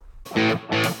South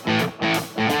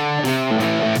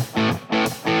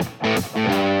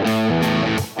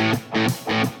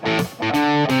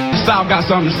got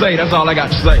something to say, that's all I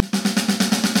got to say.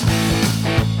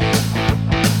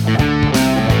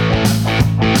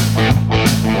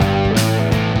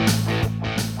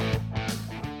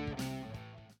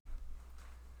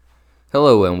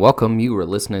 Hello and welcome. You are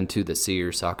listening to the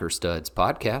Sears Soccer Studs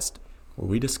podcast, where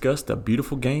we discuss the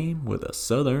beautiful game with a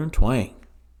southern twang.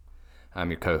 I'm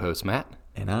your co-host, Matt.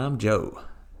 And I'm Joe.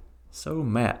 So,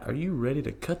 Matt, are you ready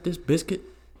to cut this biscuit?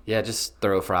 Yeah, just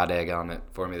throw a fried egg on it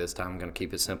for me this time. I'm going to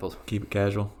keep it simple. Keep it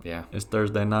casual? Yeah. It's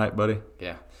Thursday night, buddy.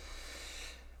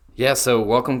 Yeah, so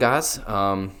welcome, guys.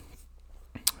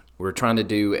 We're trying to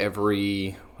do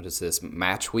every,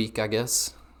 match week, I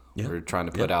guess? Yeah. We're trying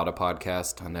to put out a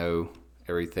podcast. I know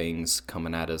everything's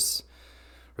coming at us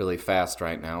really fast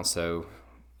right now, so,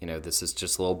 this is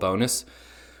just a little bonus.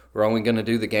 We're only going to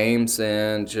do the games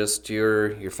and just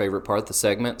your favorite part of the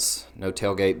segments. No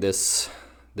tailgate this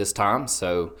time,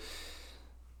 so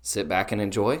sit back and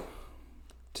enjoy.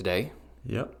 Today,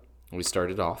 Yep. we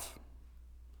started off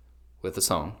with a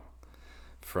song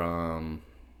from,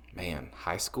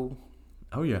 high school?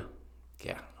 Oh, yeah.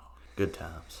 Yeah. Good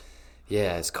times.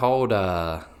 Yeah, it's called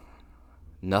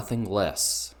Nothing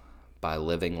Less by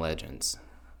Living Legends.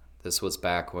 This was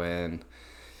back when,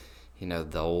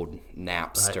 the old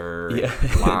Napster, Right. Yeah.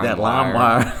 LimeWire. That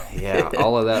LimeWire. Yeah,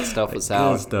 all of that stuff was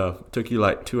out. Good stuff. Took you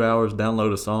like 2 hours to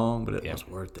download a song, but it was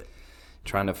worth it.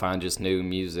 Trying to find just new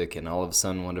music, and all of a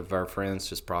sudden one of our friends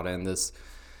just brought in this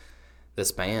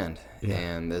band. Yeah.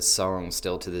 And this song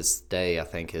still to this day I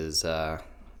think is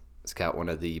it's got one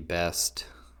of the best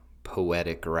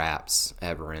poetic raps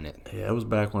ever in it. Yeah, it was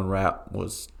back when rap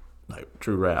was like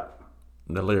true rap.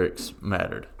 The lyrics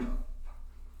mattered.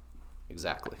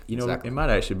 Exactly. It might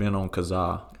have actually been on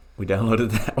Kazaa. We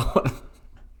downloaded that one.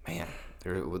 Man,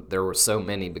 there were so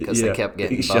many because they kept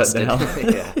getting shut busted. down.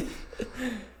 Yeah.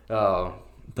 Oh,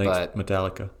 Thanks, but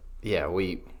Metallica. yeah,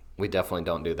 we definitely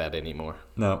don't do that anymore.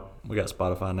 No, we got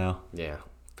Spotify now. Yeah,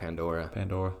 Pandora,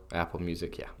 Apple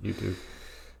Music, yeah. YouTube.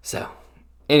 So,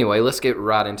 anyway, let's get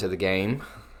right into the game.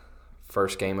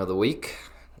 First game of the week,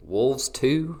 Wolves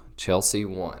 2, Chelsea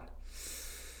 1.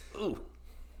 Ooh.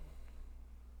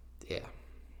 Yeah,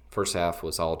 first half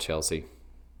was all Chelsea.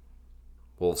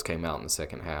 Wolves came out in the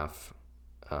second half,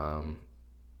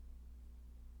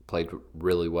 played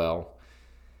really well.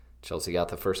 Chelsea got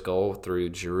the first goal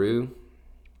through Giroud.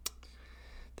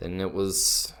 Then it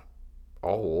was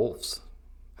all Wolves.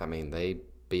 They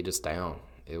beat us down.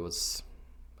 It was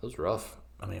rough.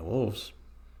 Wolves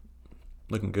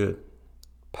looking good.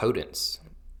 Podence,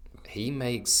 he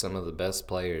makes some of the best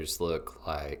players look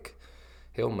like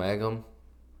he'll make them.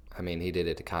 He did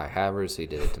it to Kai Havertz. He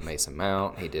did it to Mason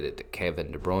Mount. He did it to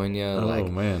Kevin De Bruyne. Oh,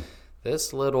 man.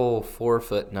 This little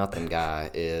 4'0"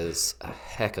 guy is a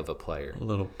heck of a player. A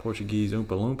little Portuguese Oompa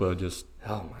Loompa just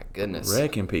Oh, my goodness.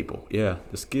 wrecking people. Yeah,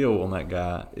 the skill on that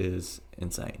guy is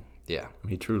insane. Yeah.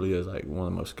 He truly is like one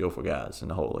of the most skillful guys in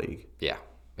the whole league. Yeah.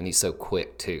 And he's so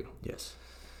quick, too. Yes.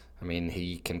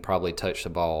 He can probably touch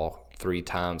the ball 3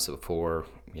 times before,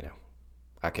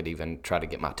 I could even try to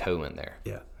get my toe in there.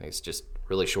 Yeah. He's just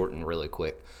really short and really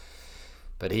quick.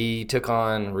 But he took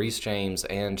on Reece James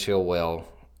and Chilwell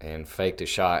and faked a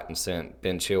shot and sent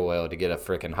Ben Chilwell to get a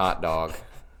freaking hot dog.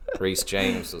 Reece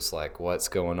James was like, what's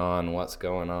going on?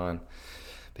 But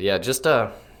yeah, just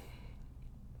a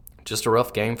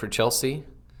rough game for Chelsea.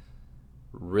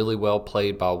 Really well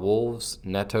played by Wolves.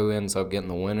 Neto ends up getting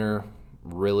the winner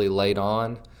really late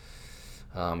on.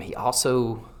 He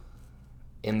also,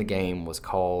 in the game, was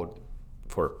called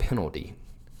for a penalty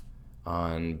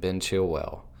on Ben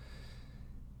Chilwell.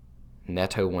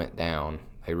 Neto went down.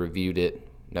 They reviewed it.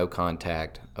 No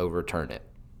contact. Overturn it.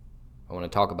 I want to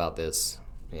talk about this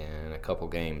in a couple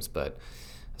games, but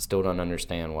I still don't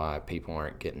understand why people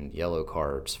aren't getting yellow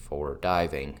cards for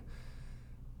diving,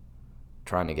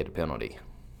 trying to get a penalty.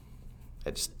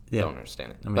 I just don't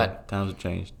understand it. But times have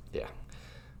changed. Yeah.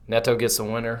 Neto gets the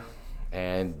winner,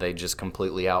 and they just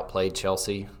completely outplayed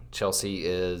Chelsea. Chelsea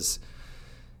is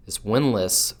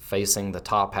winless facing the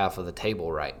top half of the table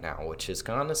right now, which is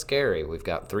kind of scary. We've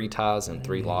got 3 ties and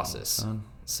 3 losses.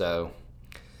 So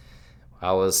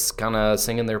I was kind of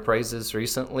singing their praises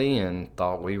recently and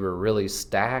thought we were really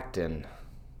stacked and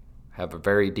have a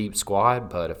very deep squad,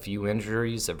 but a few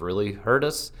injuries have really hurt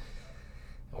us.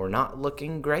 We're not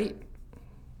looking great.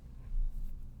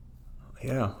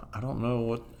 Yeah, I don't know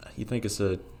what you think. It's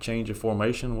a change of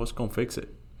formation. What's going to fix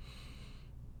it?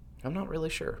 I'm not really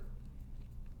sure.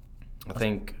 I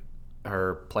think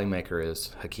our playmaker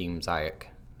is Hakeem Ziyech.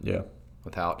 Yeah.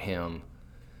 Without him,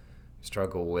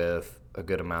 struggle with a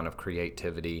good amount of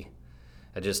creativity.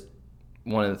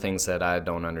 One of the things that I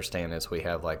don't understand is we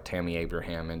have like Tammy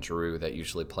Abraham and Drew that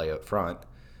usually play up front.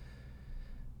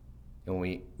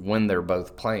 And when they're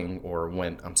both playing,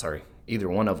 either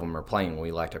one of them are playing,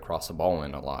 we like to cross the ball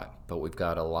in a lot. But we've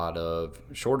got a lot of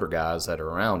shorter guys that are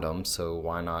around them, so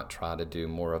why not try to do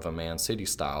more of a Man City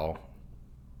style?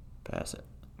 Pass it.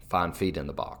 Find feet in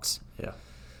the box. Yeah.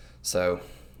 So,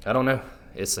 I don't know.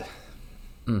 It's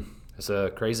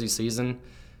a crazy season.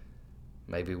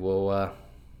 Maybe we'll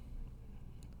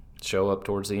show up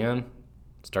towards the end,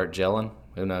 start gelling.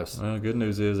 Who knows? Well, good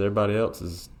news is everybody else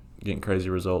is getting crazy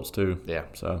results too. Yeah.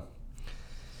 So.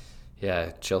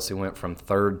 Yeah, Chelsea went from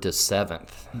 3rd to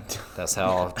 7th. That's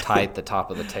how tight the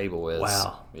top of the table is.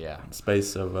 Wow. Yeah.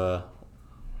 Space of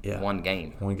One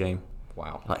game. One game.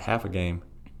 Wow. Like half a game.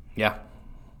 Yeah.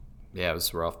 Yeah, it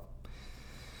was rough.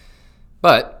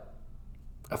 But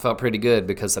I felt pretty good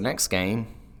because the next game,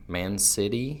 Man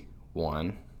City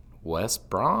won, West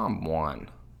Brom won.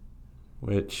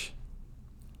 Which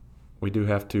we do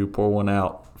have to pour one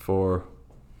out for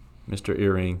Mr.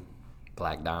 Earring.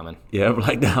 Black Diamond. Yeah,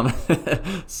 Black Diamond.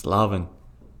 Slaven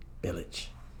Bilic.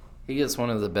 He gets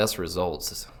one of the best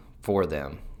results for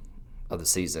them of the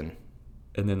season.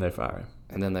 And then they fire him.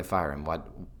 And then they fire him.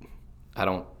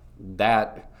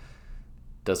 That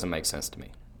doesn't make sense to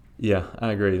me. Yeah,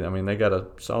 I agree. I mean, they got a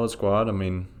solid squad. I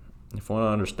mean, if I want to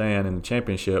understand, in the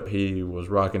championship, he was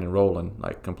rocking and rolling,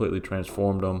 like completely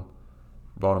transformed them,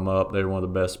 brought them up. They were one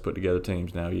of the best put together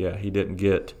teams. Now, yeah, he didn't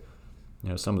get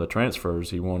some of the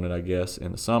transfers he wanted, I guess,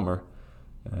 in the summer.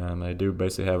 They do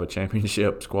basically have a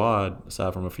championship squad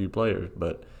aside from a few players.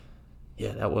 But,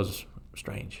 yeah, that was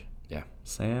strange. Yeah.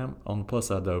 Sam, on the plus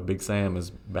side, though, Big Sam is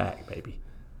back, baby.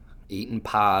 Eating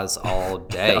pies all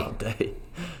day. All day.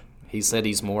 He said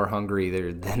he's more hungry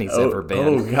than he's ever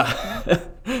been. Oh, God.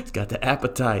 He's got the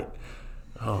appetite.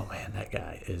 Oh, man, that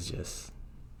guy is just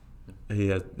 –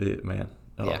 man.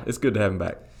 Oh, Yeah. It's good to have him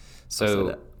back.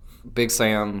 So Big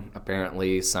Sam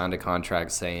apparently signed a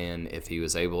contract saying if he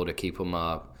was able to keep him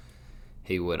up,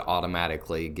 he would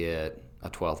automatically get a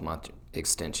 12-month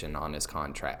extension on his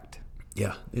contract.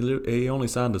 Yeah. He only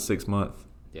signed a 6-month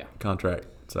Yeah. contract.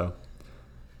 So,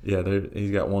 yeah,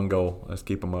 he's got one goal. Let's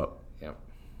keep him up. Yep.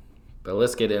 But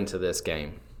let's get into this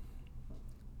game.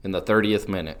 In the 30th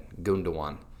minute,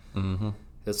 Gundogan. Mm-hmm.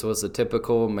 This was a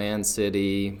typical Man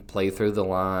City play through the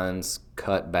lines,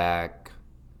 cut back.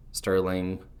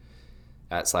 Sterling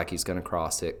acts like he's going to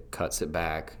cross it, cuts it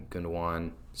back.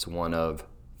 Gundogan is one of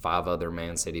 5 other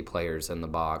Man City players in the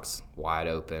box, wide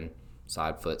open,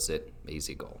 side foots it,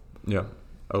 easy goal. Yeah.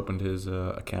 Opened his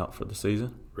account for the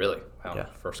season. Really? Wow. Yeah.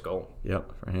 First goal.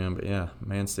 Yep, for him. But, yeah,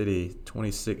 Man City,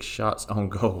 26 shots on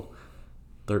goal,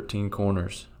 13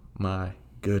 corners. My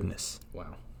goodness.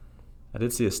 Wow. I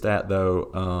did see a stat,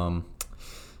 though.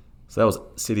 So that was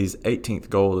City's 18th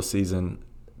goal of the season.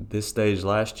 This stage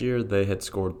last year, they had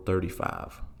scored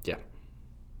 35. Yeah.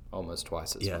 Almost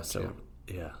twice as much.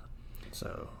 Yeah.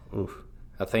 So, oof.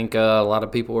 I think a lot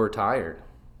of people were tired.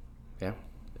 Yeah.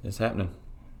 It's happening.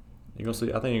 I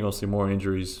think you're gonna see more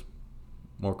injuries,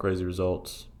 more crazy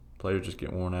results. Players just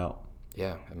get worn out.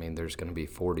 Yeah. I mean, there's going to be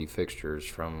 40 fixtures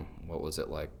from, what was it,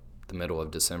 like the middle of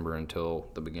December until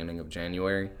the beginning of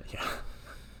January. Yeah.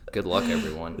 Good luck,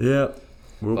 everyone. Yeah.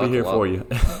 We'll be here for you.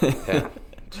 Yeah.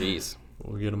 Jeez.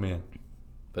 We'll get them in.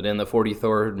 But in the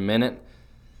 43rd minute,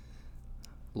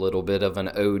 a little bit of an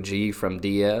OG from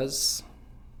Diaz,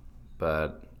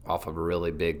 but off of a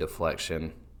really big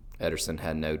deflection. Ederson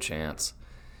had no chance.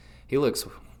 He looks,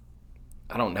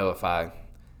 I don't know if I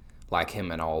like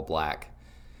him in all black,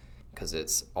 because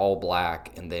it's all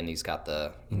black, and then he's got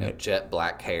the jet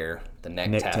black hair, the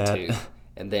neck tattoo,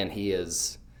 and then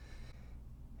he's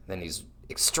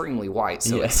extremely white,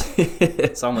 so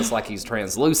it's almost like he's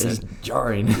translucent. It's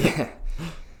jarring. Yeah.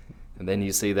 And then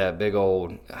you see that big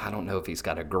old, I don't know if he's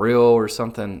got a grill or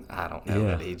something. I don't know,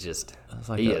 Yeah. but he just,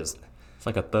 It's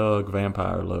like a thug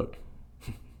vampire look.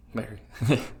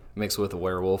 mixed with a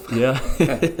werewolf. Yeah.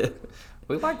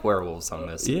 We like werewolves on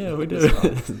this. Yeah, we do. this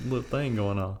one. There's a little thing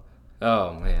going on.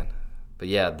 Oh, man. But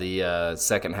yeah, the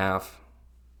second half,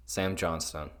 Sam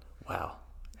Johnstone. Wow.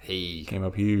 He Came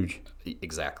up huge.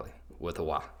 exactly, with a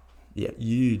Y. Yeah,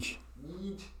 huge.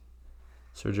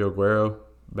 Sergio Aguero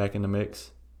back in the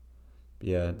mix.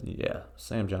 Yeah.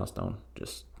 Sam Johnstone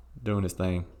just doing his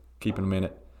thing, keeping him in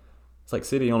it. It's like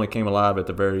City only came alive at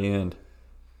the very end,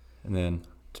 and then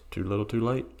too little, too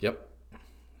late. Yep.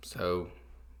 So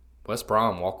West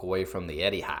Brom walk away from the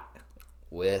Etihad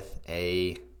with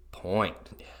a point.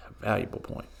 Yeah, valuable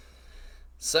point.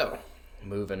 So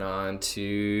moving on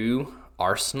to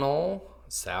Arsenal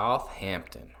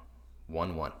Southampton,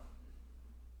 1-1.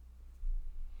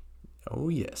 Oh,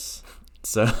 yes.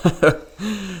 So,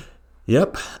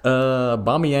 yep.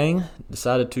 Aubameyang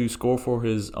decided to score for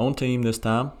his own team this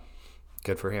time.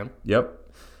 Good for him.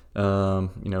 Yep.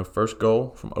 First goal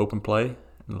from open play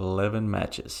in 11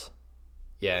 matches.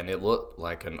 Yeah, and it looked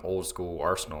like an old school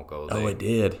Arsenal goal. Oh, it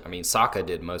did. I mean, Saka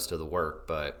did most of the work,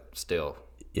 but still.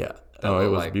 Yeah. That Oh, it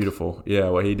looked was like- beautiful. Yeah,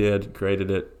 what he did,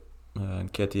 created it.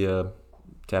 And Ketia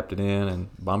tapped it in, and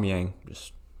Aubameyang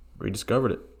just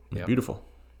rediscovered it. It was Yep. beautiful.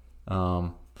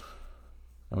 And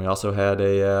we also had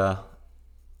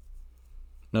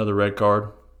another red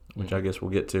card, which I guess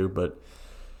we'll get to. But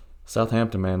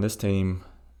Southampton, man, this team,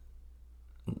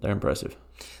 they're impressive.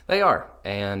 They are.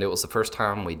 And it was the first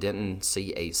time we didn't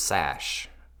see a sash.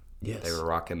 Yes. They were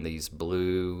rocking these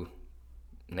blue,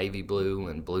 navy blue,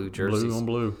 and blue jerseys. blue on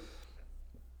blue.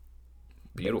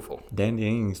 Beautiful. Danny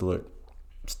Ings looked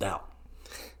stout.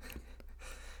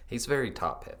 He's very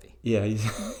top heavy. Yeah, he's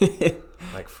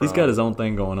Like he's got his own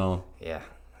thing going on. Yeah.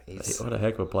 He's What a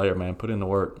heck of a player, man. Put in the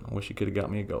work. I wish he could have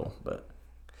got me a goal, but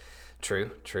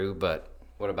true. But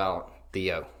what about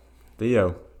Theo?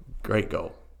 Theo, great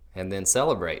goal. And then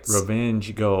celebrates.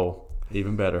 Revenge goal,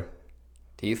 even better.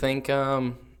 Do you think,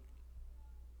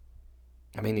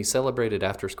 he celebrated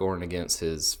after scoring against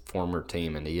his former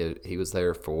team, and he was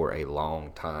there for a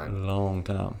long time. Long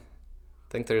time.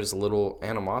 Think there's a little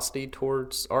animosity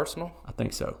towards Arsenal? I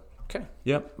think so. Okay.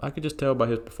 Yep, I could just tell by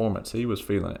his performance. He was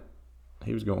feeling it.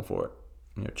 He was going for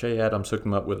it. Che Adams hooked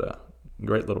him up with a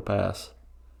great little pass.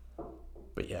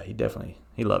 But yeah, he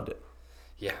loved it.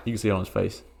 Yeah. You can see it on his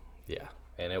face. Yeah.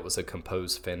 And it was a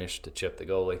composed finish to chip the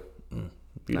goalie. Beautiful.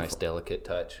 Nice, delicate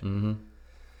touch. Mm-hmm.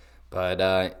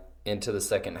 But into the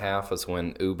second half was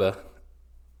when Uba,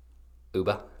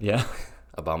 Yeah.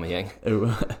 Aubameyang,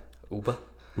 Ooh. Uba,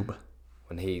 Uba.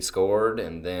 when he scored,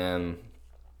 and then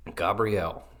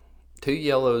Gabriel. 2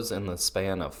 yellows in the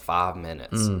span of 5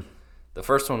 minutes. The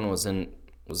first one was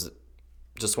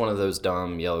just one of those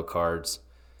dumb yellow cards.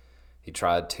 He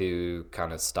tried to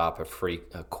kind of stop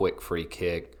a quick free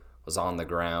kick, was on the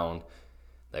ground.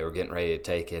 They were getting ready to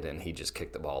take it, and he just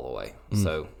kicked the ball away.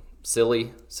 So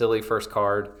silly first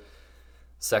card.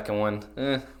 Second one,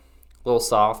 a little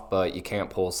soft, but you can't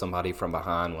pull somebody from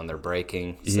behind when they're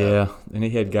breaking. So. Yeah, and he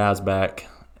had guys back.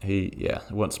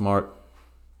 It wasn't smart.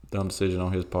 Dumb decision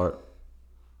on his part.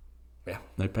 Yeah.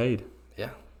 They paid. Yeah,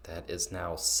 that is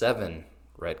now 7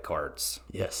 red cards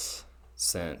Yes.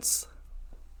 since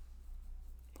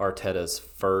Arteta's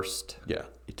first Yeah,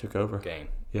 he took over. game.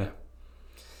 Yeah.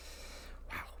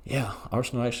 Wow. Yeah,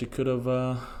 Arsenal actually could have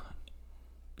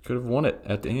won it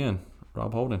at the end.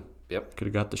 Rob Holding Yep. could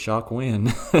have got the shock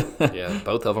win. Yeah,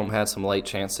 both of them had some late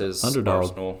chances. Underdog.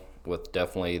 Arsenal with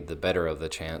definitely the better of the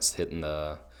chance, hitting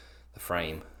the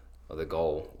frame of the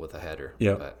goal with a header.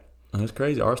 Yep. But That's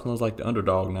crazy. Arsenal's like the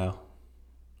underdog now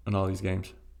in all these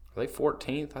games. are they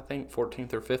 14th, I think?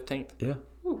 14th or 15th? Yeah.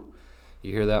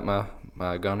 You hear that,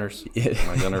 my Gunners? Yeah.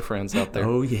 My Gunner friends out there?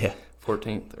 Oh yeah.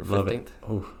 14th or 15th? Love it.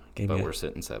 Oh, But we're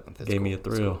sitting 7th. It's gave cool. me a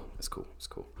thrill. It's cool.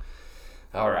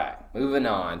 All right, moving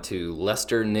on to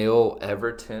Leicester 0,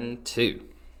 Everton 2.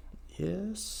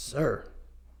 Yes, sir.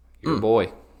 Your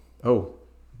boy. Oh,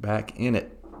 back in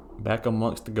it. Back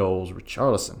amongst the goals.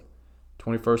 Richarlison.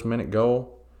 21st minute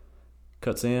goal.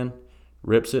 Cuts in.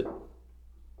 Rips it.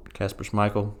 Kasper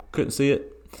Schmeichel couldn't see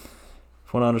it.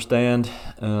 From what I understand.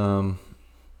 But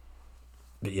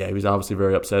yeah, he was obviously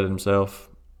very upset at himself.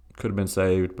 Could have been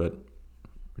saved, but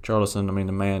Richarlison, the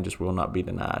man just will not be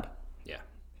denied. Yeah.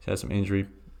 He's had some injury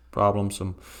problems,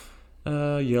 some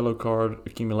yellow card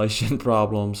accumulation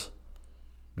problems.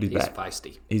 But he's back.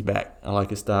 Feisty. He's back. I like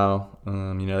his style.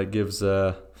 It gives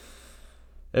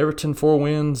Everton 4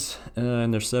 wins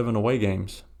in their 7 away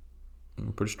games.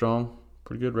 Pretty strong.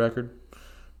 Pretty good record.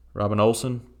 Robin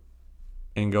Olsen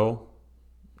in goal.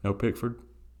 No Pickford.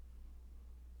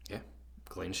 Yeah.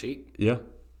 Clean sheet. Yeah.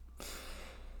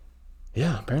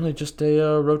 Yeah, apparently just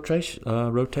a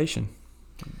rotation.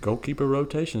 Goalkeeper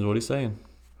rotation is what he's saying.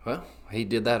 Well, he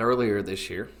did that earlier this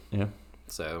year. Yeah.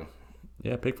 So,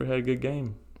 Yeah, Pickford had a good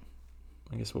game.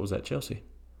 I guess what was that, Chelsea?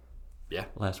 yeah.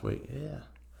 Last week. Yeah.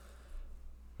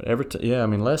 But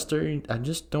Everton, Leicester, I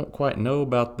just don't quite know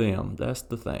about them. That's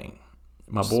the thing.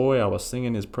 My boy, I was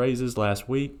singing his praises last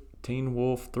week. Teen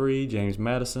Wolf 3, James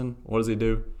Madison. What does he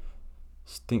do?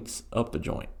 Stinks up the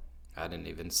joint. I didn't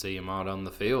even see him out on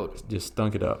the field. Just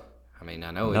stunk it up. I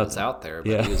know he was out there,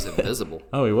 but Yeah. he was invisible.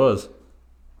 Oh, he was.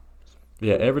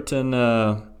 Yeah, Everton,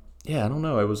 I don't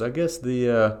know. It was, I guess,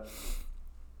 no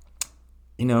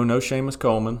Seamus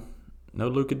Coleman, no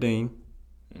Luka Dean.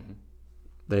 Mhm.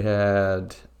 They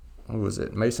had, who was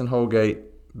it? Mason Holgate,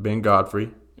 Ben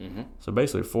Godfrey. Mm-hmm. So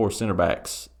basically 4 center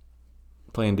backs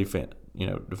playing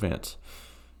defense.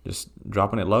 Just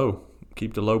dropping it low.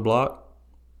 Keep the low block.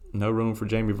 No room for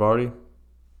Jamie Vardy.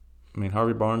 I mean,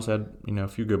 Harvey Barnes had, a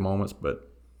few good moments, but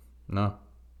no,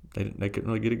 they couldn't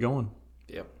really get it going.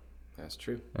 Yep, that's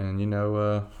true. And,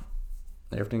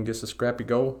 everything gets a scrappy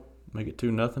goal. Make it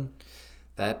 2-0.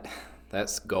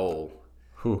 That's goal.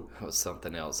 Whew. Was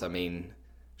something else. I mean,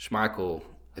 Schmeichel,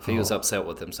 if he was upset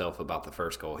with himself about the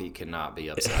first goal, he cannot be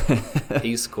upset.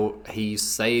 He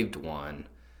saved one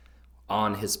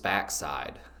on his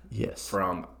backside. Yes.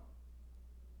 From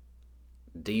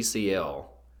DCL,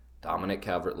 Dominic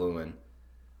Calvert-Lewin,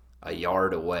 a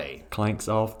yard away. Clanks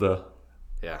off the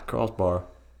crossbar.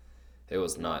 It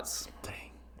was nuts.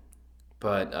 Dang.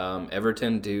 But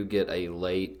Everton do get a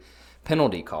late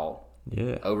penalty call.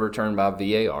 Yeah. Overturned by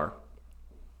VAR.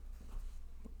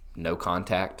 No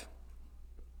contact.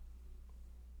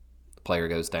 The player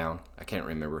goes down. I can't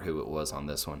remember who it was on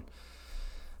this one.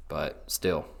 But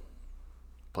still,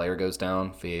 player goes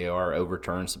down. VAR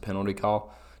overturns the penalty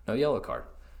call. No yellow card.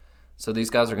 So these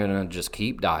guys are going to just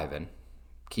keep diving,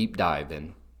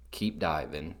 and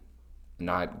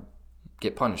not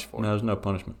get punished for it. No, there's no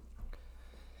punishment.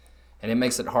 And it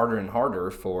makes it harder and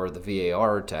harder for the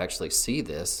VAR to actually see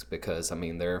this because, I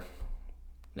mean, they're,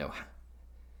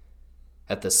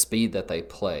 at the speed that they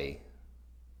play,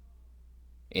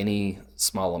 any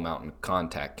small amount of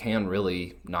contact can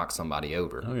really knock somebody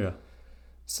over. Oh, yeah.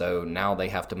 So now they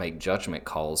have to make judgment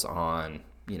calls on,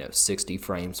 60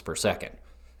 frames per second,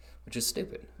 which is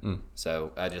stupid.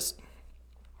 So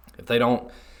if they don't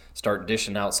start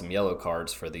dishing out some yellow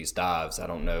cards for these dives, I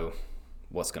don't know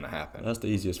what's going to happen. That's the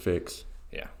easiest fix.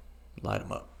 Yeah. Light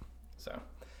them up. So,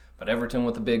 but Everton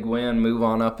with a big win, move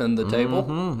on up in the table.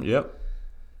 Mm-hmm. Yep.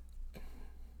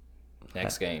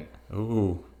 Next game.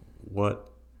 Ooh, what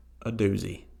a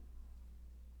doozy.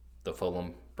 The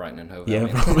Fulham, Brighton and Hove. Yeah.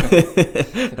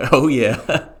 Oh,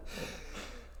 yeah.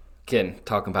 Kidding.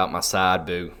 Talking about my side,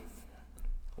 boo.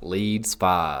 Leeds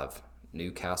 5,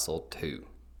 Newcastle 2.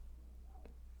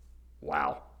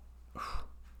 Wow.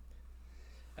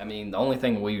 I mean, the only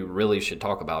thing we really should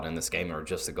talk about in this game are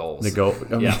just the goals. The goal.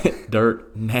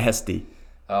 Dirt nasty.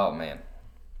 Oh, man.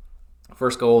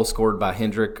 First goal scored by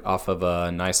Hendrick off of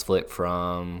a nice flick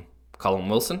from Colin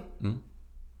Wilson. Mm-hmm.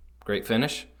 Great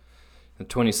finish. The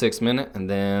 26th minute, and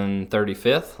then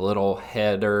 35th, a little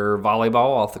header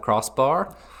volleyball off the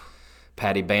crossbar.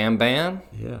 Paddy Bam Bam.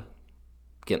 Yeah.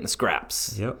 Getting the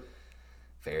scraps. Yep.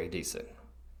 Very decent.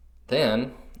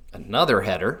 Then, another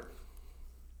header.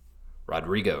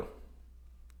 Rodrigo.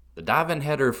 The dive-in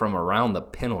header from around the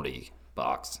penalty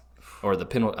box. Or the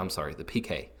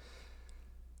PK.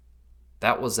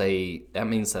 That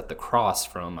means that the cross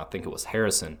from, I think it was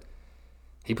Harrison,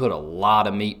 he put a lot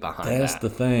of meat behind that. That's the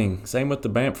thing. Same with the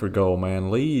Bamford goal, man.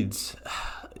 Leeds,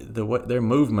 their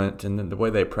movement and the way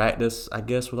they practice, I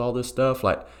guess, with all this stuff,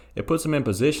 like, it puts them in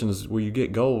positions where you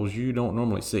get goals you don't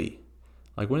normally see.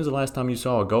 Like, when's the last time you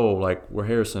saw a goal like where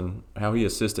Harrison, how he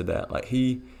assisted that? Like,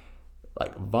 he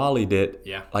volleyed it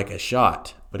like a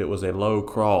shot, but it was a low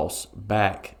cross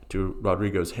back to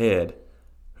Rodrigo's head,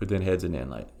 who then heads it in.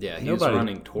 Like, he was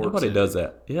running towards nobody it. does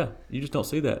that. Yeah, you just don't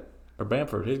see that. Or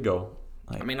Bamford, his goal.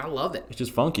 Like, I mean, I love it. It's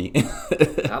just funky.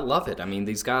 I love it. I mean,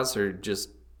 these guys are just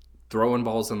throwing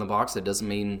balls in the box. It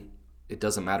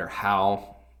doesn't matter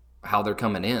how they're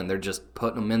coming in. They're just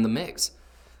putting them in the mix.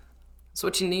 That's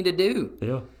what you need to do.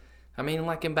 Yeah. I mean,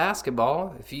 like in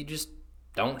basketball, if you just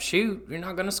don't shoot, you're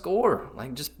not going to score.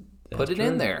 Like, just put it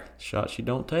in there. Shots you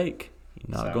don't take,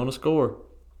 you're not going to score.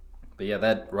 But yeah,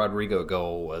 that Rodrigo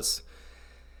goal was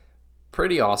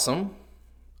pretty awesome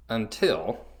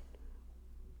until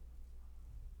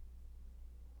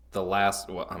the last.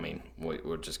 Well, I mean,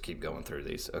 we'll just keep going through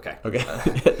these. Okay.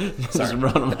 Sorry.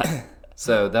 Run them.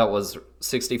 So that was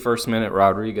 61st minute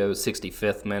Rodrigo,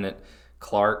 65th minute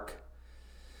Clark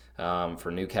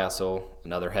for Newcastle,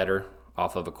 another header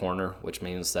off of a corner, which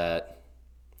means that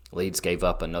Leeds gave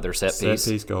up another set piece.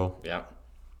 Set piece goal. Yeah.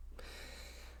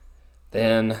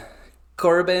 Then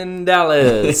Corbin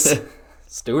Dallas,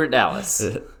 Stuart Dallas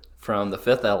from the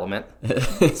Fifth Element,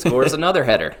 scores another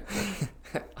header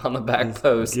on the back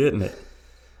post. Getting it.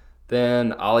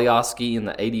 Then Alioski in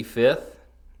the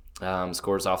 85th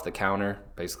scores off the counter.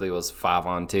 Basically, it was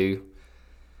 5-on-2.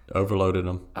 Overloaded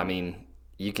them. I mean,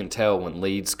 you can tell when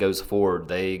Leeds goes forward,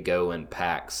 they go in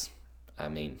packs. I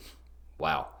mean,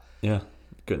 wow. Yeah,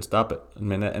 couldn't stop it. I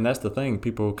mean, and that's the thing.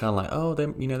 People kind of like, oh, they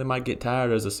might get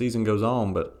tired as the season goes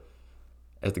on, but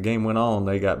as the game went on,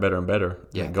 they got better and better.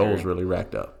 Yeah, and goals really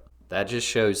racked up. That just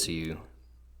shows you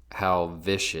how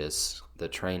vicious the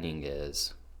training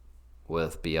is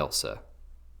with Bielsa.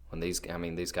 When these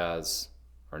guys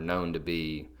are known to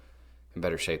be in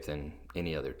better shape than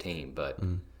any other team, but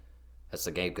as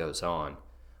the game goes on,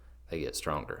 they get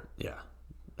stronger. Yeah,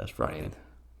 that's right.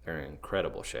 They're in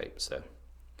incredible shape. So,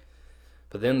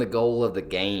 but then the goal of the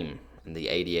game in the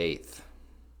 88th,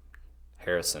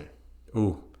 Harrison.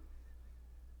 Ooh.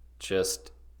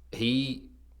 He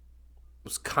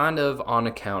was kind of on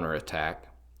a counterattack,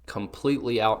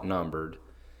 completely outnumbered.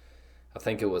 I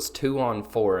think it was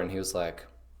 2-on-4, and he was like,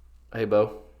 "Hey,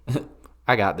 Bo,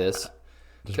 I got this."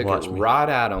 Took it right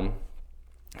at him,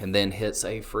 and then hits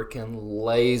a freaking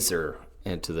laser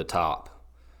into the top.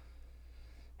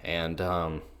 And,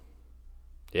 our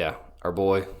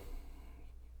boy,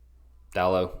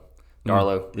 Darlow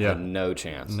had no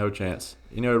chance. No chance.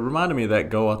 It reminded me of that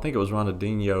goal. I think it was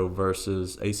Ronaldinho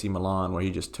versus AC Milan where he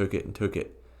just took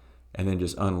it, and then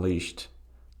just unleashed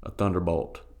a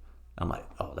thunderbolt. I'm like,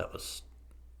 oh, that was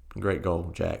a great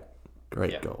goal, Jack.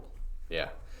 Great goal. Yeah.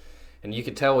 And you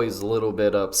could tell he's a little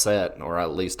bit upset, or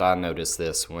at least I noticed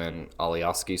this when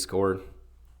Alioski scored.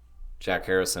 Jack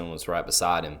Harrison was right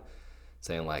beside him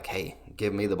saying like, "Hey,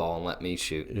 give me the ball and let me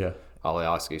shoot." Yeah.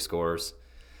 Alioski scores.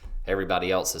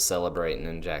 Everybody else is celebrating,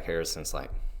 and Jack Harrison's like,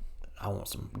 I want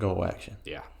some goal action.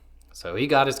 Yeah. So he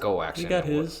got his goal action. He got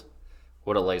his.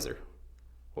 What a laser.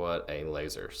 What a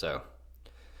laser. So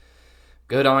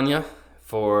good on you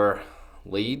for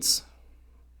Leeds.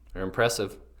 They're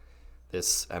impressive. I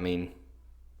just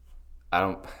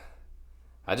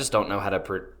don't know how to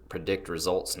predict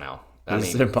results now.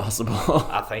 It's impossible.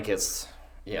 I think yes,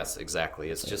 exactly.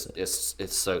 It's just,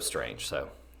 it's so strange. So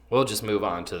we'll just move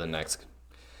on to the next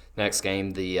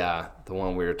game, the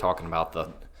one we were talking about,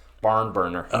 the barn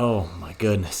burner. Oh my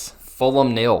goodness.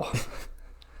 Fulham 0.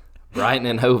 Brighton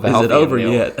and Hove Albion. Is it over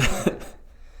 0. yet?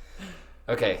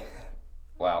 Okay.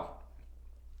 Wow.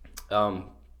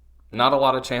 Not a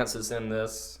lot of chances in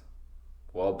this.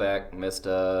 Welbeck missed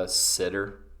a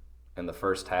sitter in the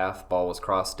first half. Ball was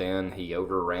crossed in. He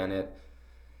overran it.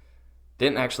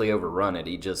 Didn't actually overrun it.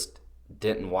 He just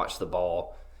didn't watch the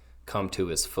ball come to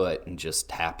his foot and just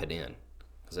tap it in.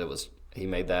 Because he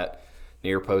made that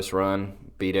near post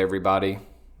run, beat everybody,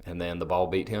 and then the ball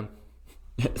beat him.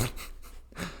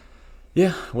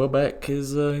 Yeah, Welbeck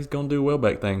is he's gonna do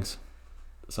Welbeck things.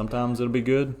 Sometimes it'll be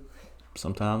good.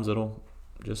 Sometimes it'll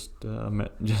just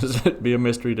be a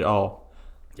mystery to all.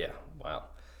 Yeah, wow.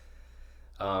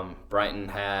 Brighton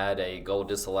had a goal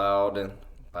disallowed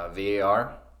by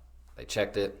VAR. They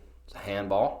checked it. It's a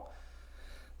handball.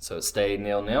 So it stayed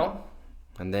 0-0.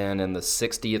 And then in the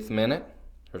 60th minute,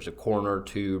 there's a corner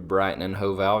to Brighton and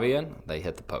Hove Albion. They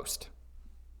hit the post.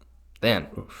 Then,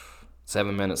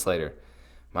 7 minutes later,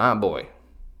 my boy,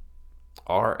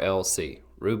 RLC,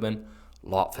 Ruben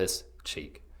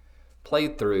Loftus-Cheek,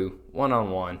 played through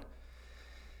one-on-one.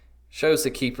 Shows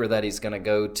the keeper that he's going to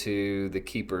go to the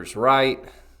keeper's right.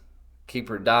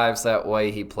 Keeper dives that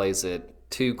way. He plays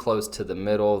it too close to the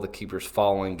middle. The keeper's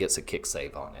falling, gets a kick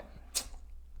save on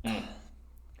it.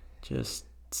 Just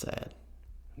sad.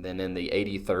 Then in the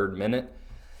 83rd minute,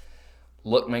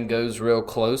 Lookman goes real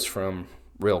close from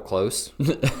real close.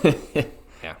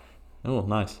 Yeah. Oh,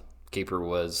 nice. Keeper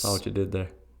was Saw what you did there.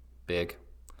 big.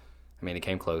 He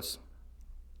came close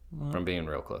from being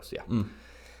real close, yeah.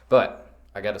 But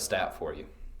I got a stat for you.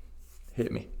 Hit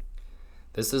me.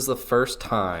 This is the first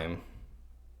time.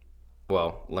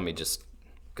 Well, let me just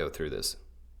go through this.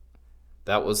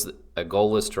 That was a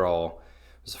goalless draw. It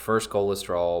was the first goalless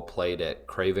draw played at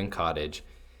Craven Cottage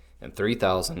in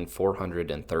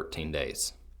 3,413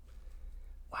 days.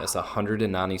 Wow. That's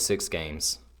 196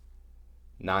 games,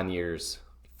 9 years,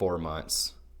 4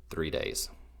 months, 3 days.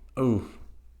 Ooh.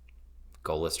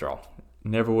 Goalless draw.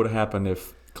 Never would have happened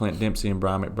if Clint Dempsey and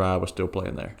Brian McBride were still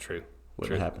playing there. True.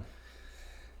 Wouldn't have happened.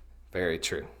 Very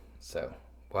true. So,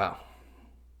 wow.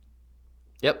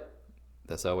 Yep.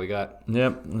 That's all we got.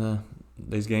 Yep.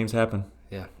 These games happen.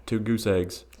 Yeah. 2 goose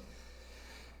eggs.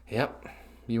 Yep.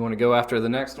 You want to go after the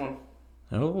next one?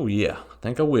 Oh, yeah. I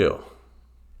think I will.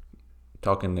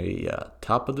 Talking the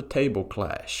top of the table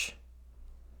clash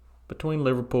between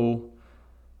Liverpool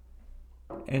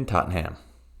and Tottenham.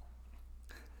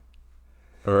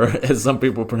 Or as some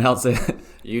people pronounce it.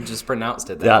 You just pronounced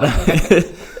it that way.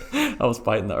 I was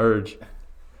fighting the urge.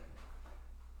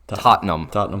 Tottenham.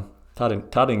 Tottenham.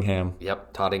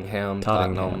 Yep.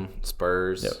 Tottenham.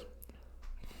 Spurs. Yep.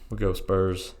 We'll go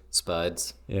Spurs.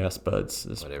 Spuds. Yeah, Spuds.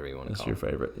 Whatever you want to That's call your them.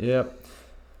 favorite. Yep.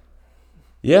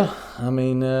 Yeah,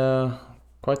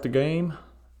 quite the game.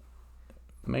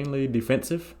 Mainly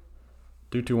defensive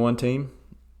due to one team.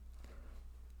 I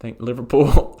think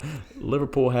Liverpool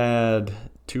had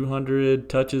 200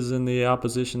 touches in the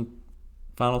opposition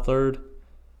final third.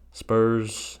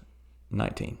 Spurs,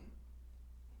 19.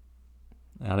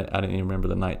 I didn't even remember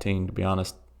the 19, to be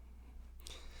honest.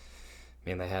 I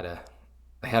mean, they had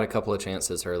a couple of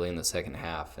chances early in the second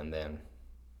half, and then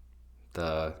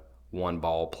the one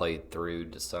ball played through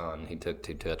to Son. He took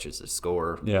 2 touches to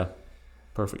score. Yeah,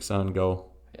 perfect Son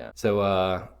goal. Yeah.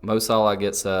 So Mo Salah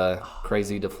gets a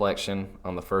crazy deflection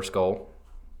on the first goal.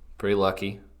 Pretty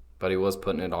lucky, but he was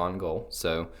putting it on goal.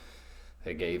 So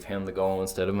they gave him the goal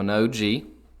instead of an OG.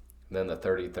 Then the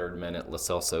 33rd minute, Lo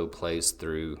Celso plays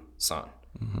through Son.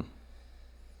 Mm-hmm.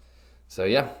 So,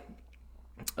 yeah.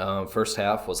 First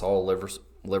half was all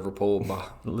Liverpool.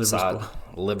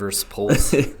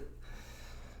 Liverpool's.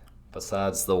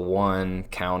 Besides the one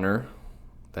counter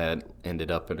that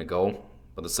ended up in a goal.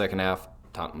 But the second half,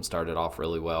 Tottenham started off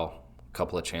really well. A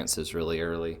couple of chances really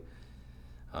early.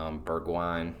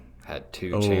 Bergwijn had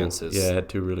 2 chances. Yeah, had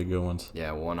 2 really good ones.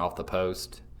 Yeah, one off the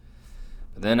post.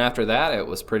 But then after that, it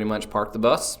was pretty much park the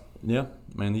bus. Yeah,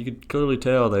 man, you could clearly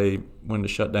tell they went into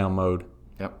shutdown mode.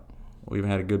 Yep. We even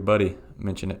had a good buddy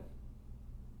mention it.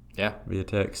 Yeah. Via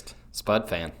text. Spud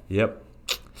fan. Yep.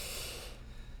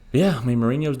 Yeah, I mean,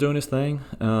 Mourinho's doing his thing.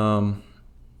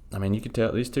 I mean, you can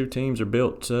tell these 2 teams are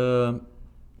built. They're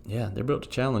built to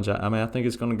challenge. I mean, I think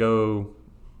it's going to go.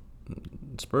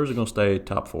 Spurs are going to stay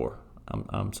top 4.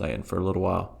 I'm saying for a little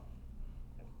while.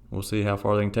 We'll see how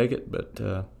far they can take it,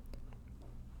 but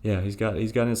yeah, he's got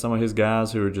in some of his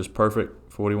guys who are just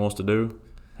perfect for what he wants to do,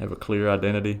 have a clear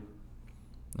identity,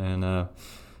 and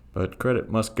but credit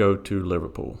must go to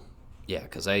Liverpool. Yeah,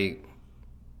 because they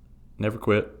never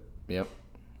quit. Yep.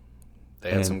 They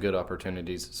had some good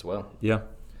opportunities as well. Yeah.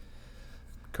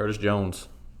 Curtis Jones.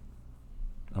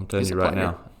 I'm telling you right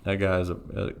now, that guy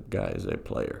is a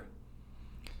player.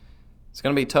 It's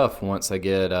going to be tough once they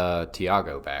get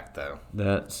Thiago back, though.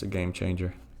 That's a game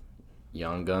changer.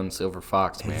 Young gun Silver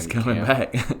Fox, man. He's coming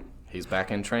back. He's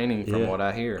back in training from what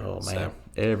I hear. Oh, man. So,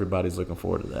 everybody's looking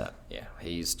forward to that. Yeah,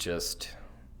 he's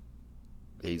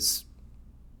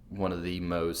one of the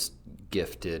most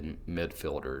gifted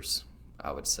midfielders,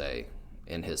 I would say,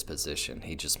 in his position.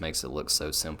 He just makes it look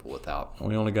so simple without.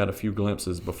 We only got a few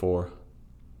glimpses before.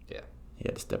 Yeah. He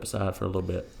had to step aside for a little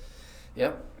bit.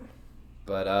 Yep.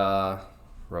 But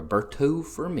Roberto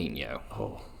Firmino.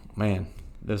 Oh, man.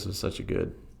 This is such a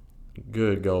good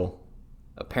goal.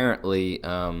 Apparently,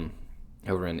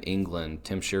 over in England,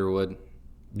 Tim Sherwood,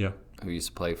 who used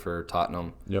to play for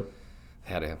Tottenham,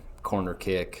 had a corner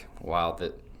kick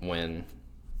when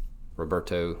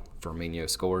Roberto Firmino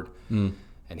scored.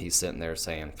 And he's sitting there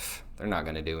saying, they're not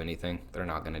going to do anything. They're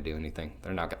not going to do anything.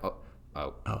 They're not going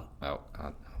to.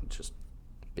 Just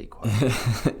be quiet.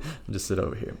 Just sit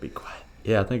over here and be quiet.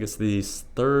 Yeah, I think it's the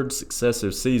 3rd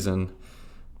successive season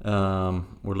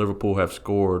where Liverpool have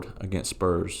scored against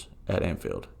Spurs at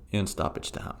Anfield in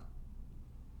stoppage time.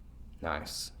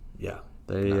 Nice. Yeah,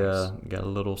 they got a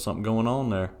little something going on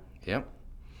there. Yep.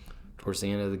 Towards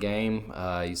the end of the game,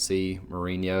 you see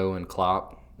Mourinho and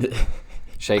Klopp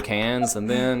shake hands and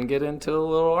then get into a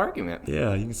little argument.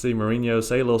 Yeah, you can see Mourinho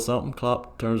say a little something.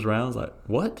 Klopp turns around, is like,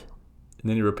 "What?" And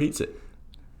then he repeats it.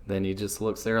 Then he just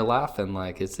looks there laughing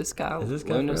like, is this guy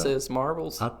Lunas his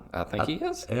marbles? I think he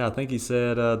is. Yeah, I think he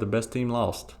said the best team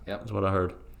lost. Yep. That's what I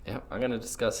heard. Yep, I'm going to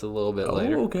discuss it a little bit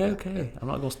later. Okay. I'm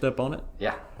not going to step on it.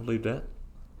 Yeah. I'll leave that.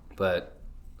 But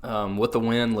with the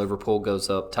win, Liverpool goes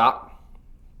up top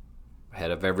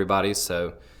ahead of everybody.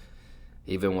 So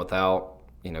even without,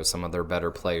 some of their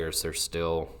better players, they're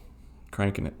still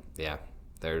cranking it. Yeah.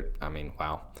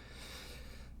 Wow.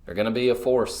 They're going to be a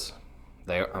force.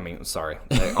 They already it's are.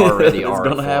 It's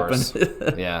going to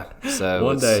happen. Yeah. So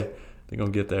one day they're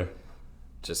going to get there.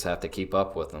 Just have to keep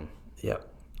up with them. Yep.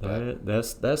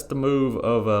 That's the move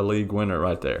of a league winner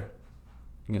right there.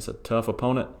 Against a tough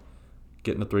opponent,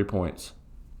 getting the 3 points.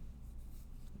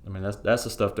 I mean, that's the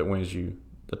stuff that wins you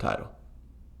the title.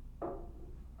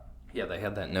 Yeah, they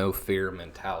had that no fear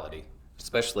mentality,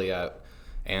 especially at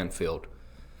Anfield.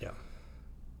 Yeah.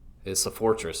 It's a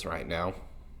fortress right now,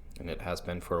 and it has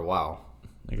been for a while.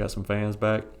 They got some fans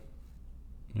back.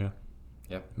 Yeah.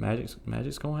 Yep. Magic's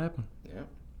going to happen. Yeah.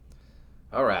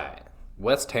 All right.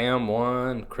 West Ham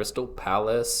 1, Crystal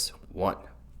Palace 1.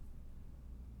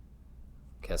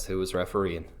 Guess who was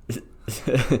refereeing? Was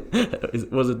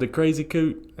it the Crazy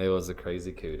Coot? It was the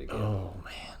Crazy Coot again. Oh,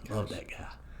 man. Love that guy.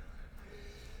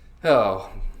 Oh,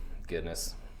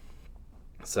 goodness.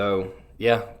 So,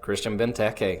 yeah, Christian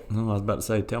Benteke. I was about to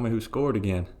say, tell me who scored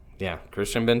again. Yeah,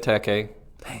 Christian Benteke.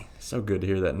 Dang, so good to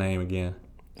hear that name again.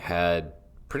 Had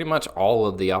pretty much all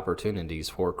of the opportunities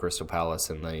for Crystal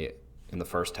Palace in the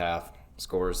first half.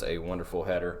 scores a wonderful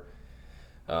header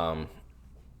in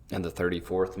the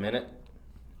 34th minute.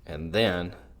 And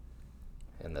then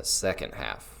in the second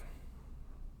half,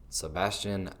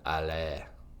 Sebastian Haller,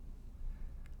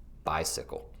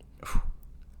 bicycle.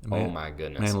 Man, oh, my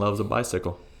goodness. Man loves a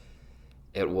bicycle.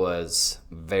 It was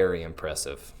very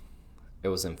impressive. It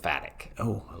was emphatic.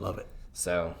 Oh, I love it.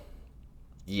 So,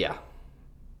 yeah.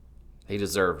 He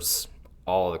deserves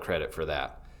all the credit for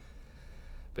that.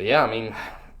 But, yeah, I mean,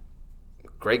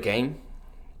 great game.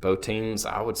 Both teams,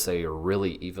 I would say, are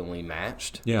really evenly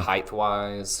matched. Yeah.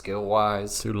 Height-wise,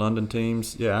 skill-wise. 2 London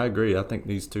teams. Yeah, I agree. I think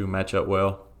these two match up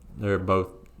well. They're both,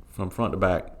 from front to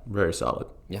back, very solid.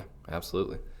 Yeah,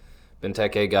 absolutely.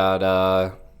 Benteke got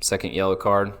a second yellow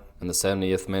card in the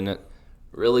 70th minute.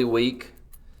 Really weak.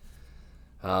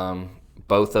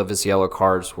 Both of his yellow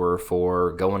cards were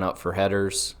for going up for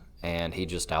headers, and he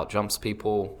just outjumps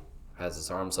people, has his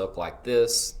arms up like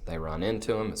this. They run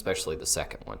into him, especially the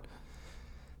second one.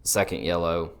 The second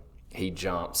yellow, he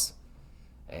jumps,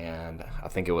 and I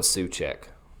think it was Souček.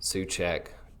 Souček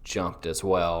jumped as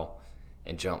well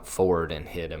and jumped forward and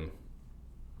hit him.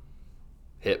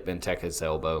 Hit Benteke's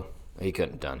elbow. He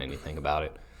couldn't have done anything about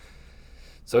it.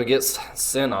 So he gets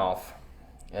sent off,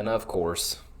 and of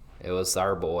course, it was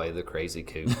our boy, the Crazy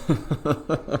Coop.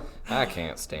 I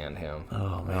can't stand him.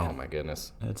 Oh, man. Oh, my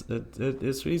goodness.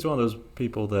 He's one of those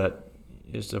people that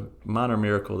it's a minor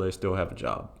miracle they still have a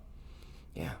job.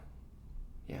 Yeah.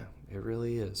 Yeah, it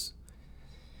really is.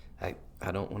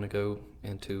 I don't want to go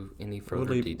into any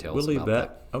further details We'll leave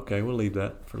about that. Okay, we'll leave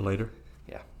that for later.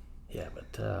 Yeah. Yeah,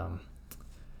 but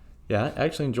yeah, I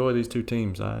actually enjoy these two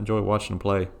teams. I enjoy watching them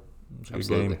play. It's a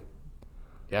Absolutely. good game.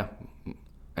 Yeah.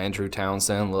 Andrew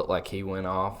Townsend looked like he went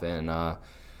off and I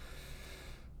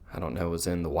don't know, was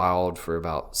in the wild for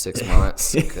about 6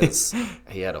 months because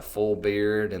he had a full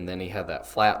beard and then he had that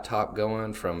flat top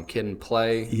going from Kid and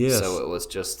Play. Yes. So it was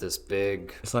just this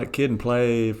big. It's like Kid and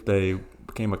Play if they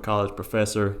became a college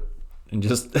professor and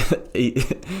just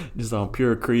just on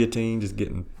pure creatine, just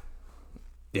getting,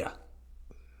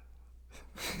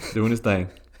 doing his thing.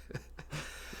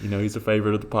 You know, he's a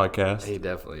favorite of the podcast. He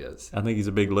definitely is. I think he's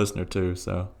a big listener too,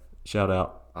 so shout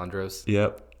out. Andros?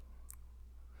 Yep.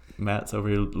 Matt's over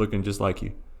here looking just like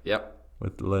you. Yep.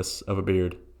 With less of a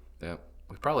beard. Yep.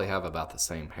 We probably have about the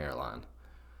same hairline.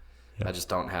 Yep. I just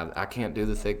don't have. I can't do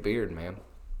the thick beard, man.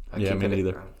 Me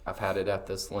neither. I've had it at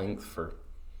this length for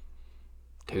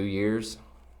 2 years.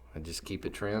 I just keep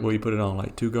it trimmed. Will you put it on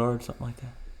like 2 guard, something like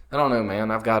that? I don't know, man.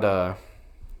 I've got a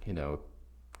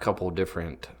couple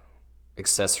different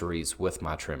accessories with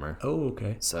my trimmer. Oh,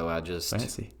 okay. So I just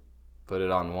Fancy. put it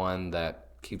on one that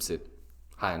keeps it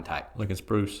high and tight. Looking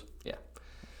spruce. Yeah.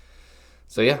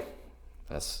 So yeah,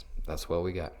 that's what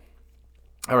we got.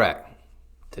 All right,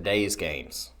 today's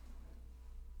games: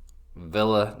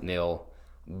 Villa 0,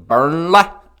 Burnley.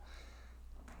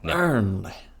 No.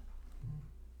 Burnley.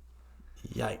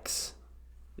 Yikes.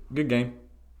 Good game.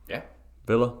 Yeah,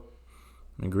 Villa.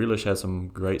 I mean, Grealish had some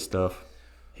great stuff.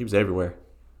 He was everywhere.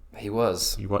 he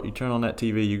was. You turn on that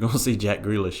TV, you're going to see Jack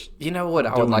Grealish. You know what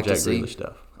I would doing like Jack to see? Grealish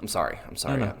stuff. I'm sorry.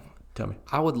 No. Tell me.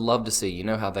 I would love to see. You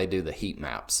know how they do the heat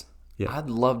maps? Yeah. I'd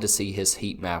love to see his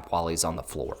heat map while he's on the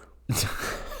floor.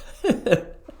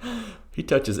 He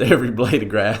touches every blade of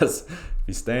grass. If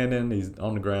he's standing, he's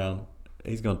on the ground,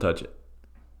 he's going to touch it.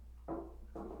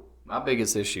 My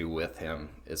biggest issue with him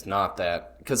is not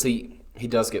that, because he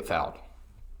does get fouled.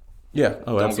 Yeah.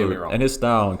 Oh, Don't absolutely. get me wrong. And his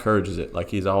style encourages it. Like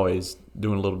he's always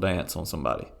doing a little dance on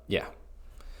somebody. Yeah.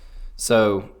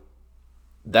 So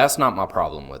that's not my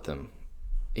problem with him.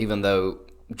 Even though,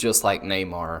 just like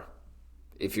Neymar,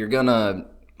 if you're going to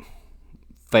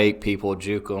fake people,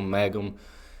 juke them, meg them,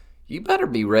 you better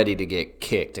be ready to get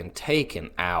kicked and taken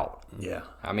out. Yeah.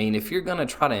 I mean, if you're going to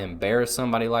try to embarrass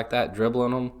somebody like that,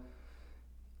 dribbling them,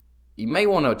 you may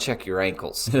want to check your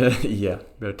ankles. Yeah.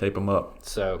 Better tape them up.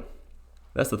 So,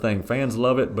 That's the thing. Fans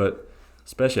love it, but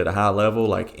especially at a high level,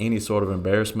 like any sort of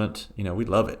embarrassment, we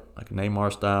love it. Like a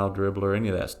Neymar style dribbler, any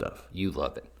of that stuff. you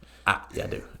love it. Yeah, I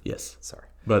do. Yes. Sorry.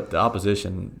 But the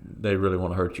opposition, they really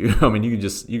want to hurt you. I mean, you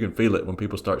can feel it when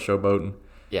people start showboating.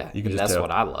 Yeah, You can and just that's tell.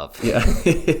 what I love. Yeah.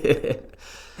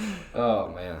 Oh,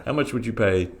 man. How much would you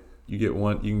pay? You get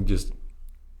one. You can just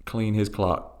clean his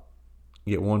clock.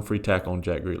 You get one free tackle on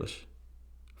Jack Grealish.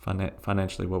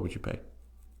 Financially, what would you pay?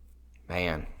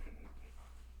 Man,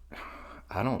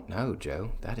 I don't know,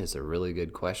 Joe. That is a really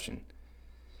good question.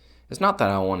 It's not that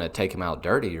I want to take him out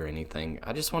dirty or anything.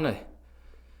 I just want to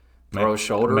throw a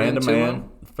shoulder man into to man, him,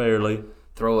 fairly.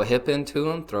 throw a hip into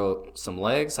him, throw some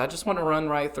legs. I just want to run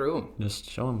right through him. Just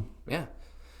show him. Yeah.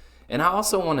 And I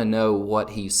also want to know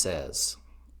what he says.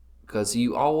 because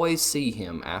you always see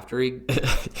him after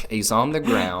he's on the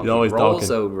ground, He's always he rolls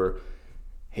talking. over,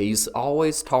 he's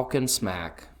always talking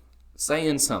smack,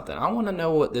 saying something. I want to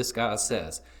know what this guy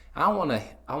says. I want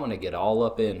to get all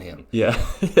up in him. Yeah.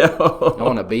 I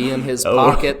want to be in his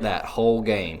pocket that whole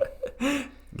game.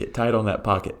 Get tight on that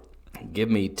pocket. Give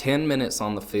me 10 minutes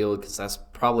on the field because that's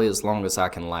probably as long as I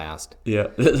can last. Yeah.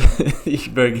 You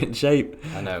better get in shape.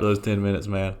 I know. For those 10 minutes,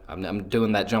 man. I'm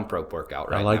doing that jump rope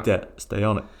workout right now. I like that. Stay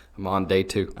on it. I'm on day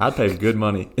 2. I'd pay good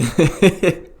money.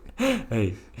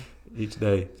 Hey, each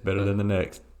day is better than the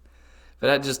next.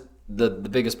 But the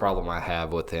biggest problem I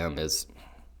have with him is,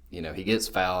 you know, he gets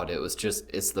fouled.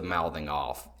 It's the mouthing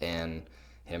off and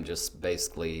him just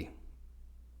basically,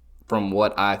 from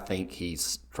what I think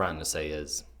he's trying to say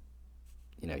is,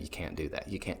 you know, you can't do that.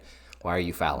 You can't. Why are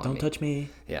you fouling me? Don't touch me.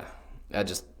 Yeah.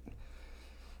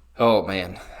 Oh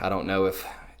man, I don't know if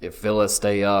Villa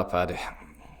stay up.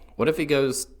 What if he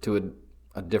goes to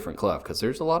a different club? Because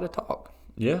there's a lot of talk.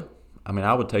 Yeah. I mean,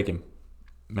 I would take him.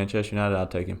 Manchester United,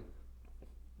 I'd take him.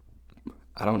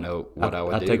 I don't know what I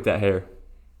would do. I'd take that hair.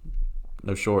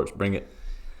 No shorts. Bring it.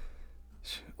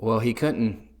 Well, he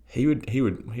couldn't. He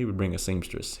would bring a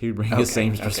seamstress. He would bring a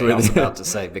seamstress I was with him. about to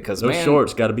say because Those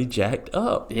shorts got to be jacked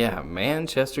up. Yeah,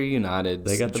 Manchester United.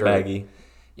 They got the baggy.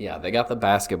 Yeah, they got the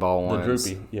basketball The ones.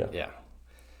 droopy. Yeah. Yeah.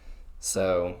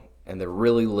 So, and they're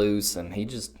really loose, and he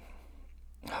just,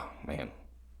 oh man.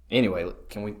 Anyway,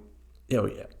 can we Oh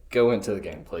yeah. go into the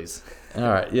game, please? All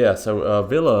right. Yeah. So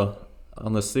Villa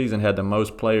on this season had the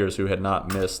most players who had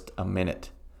not missed a minute.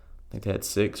 I think they had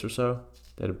 6 or so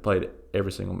that had played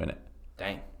every single minute.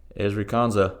 Dang. Ezri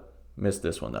Konsa missed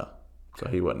this one, though, so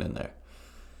he wasn't in there.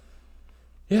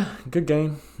 Yeah, good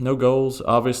game. No goals,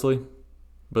 obviously.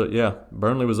 But, yeah,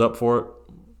 Burnley was up for it.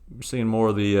 We're seeing more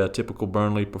of the typical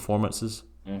Burnley performances.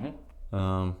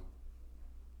 Mm-hmm.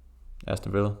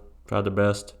 Aston Villa tried their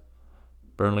best.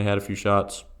 Burnley had a few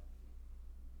shots.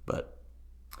 But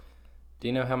Do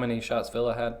you know how many shots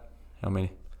Villa had? how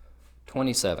many?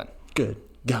 27. Good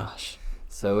gosh.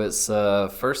 So it's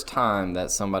first time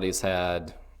that somebody's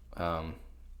had,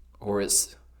 or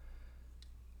it's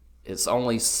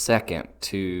only second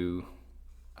to,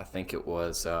 I think it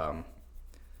was, oh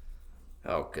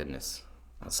goodness,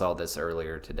 I saw this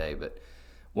earlier today, but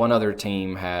one other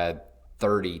team had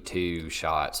 32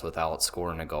 shots without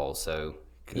scoring a goal. So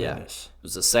yeah, Goodness. it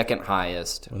was the second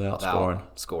highest Without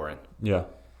scoring. Yeah.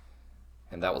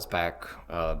 And that was back,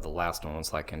 the last one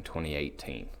was like in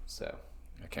 2018. So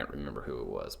I can't remember who it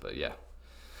was, but yeah.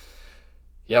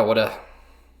 Yeah, what a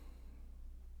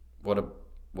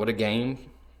game.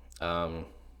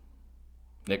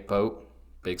 Nick Pope,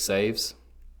 big saves.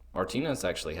 Martinez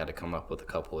actually had to come up with a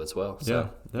couple as well. So Yeah,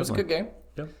 it was a definitely. good game.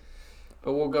 Yep.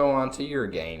 But we'll go on to your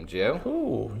game, Joe.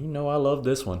 Oh, you know I love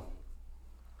this one.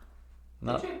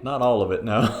 Not all of it,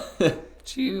 no.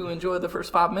 Did you enjoy the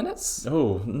first 5 minutes?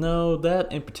 Oh, no,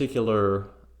 that in particular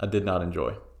I did not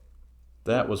enjoy.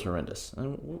 That was horrendous.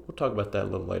 And we'll talk about that a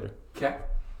little later. Okay.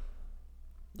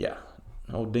 Yeah.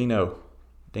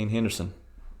 Dean Henderson.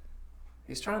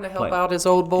 He's trying to help out his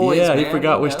old boys, Yeah, man. he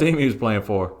forgot You which know? team he was playing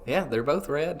for. Yeah, they're both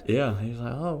red. Yeah, he's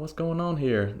like, oh, what's going on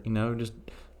here? You know, just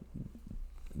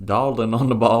dawdling on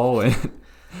the ball and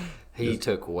He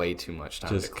took way too much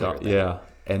time to clear that. yeah.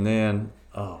 And then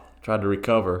tried to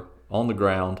recover on the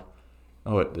ground.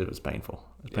 Oh, it was painful.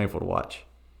 It was painful to watch.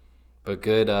 But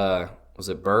good, was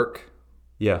it Burke?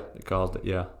 Yeah, it caused it.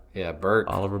 Yeah, Yeah, Burke.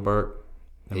 Oliver Burke.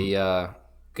 He,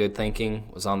 good thinking,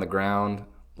 was on the ground,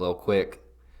 little quick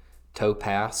toe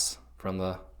pass from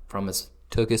his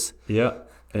Tookus. Yeah,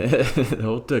 the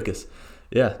old took us.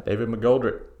 Yeah, David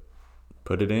McGoldrick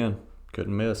put it in,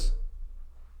 couldn't miss.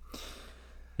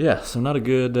 Yeah, so not a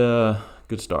good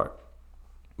start.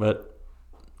 But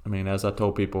I mean, as I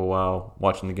told people while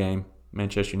watching the game,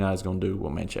 Manchester United's going to do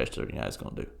what Manchester United's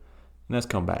going to do, and that's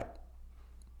come back.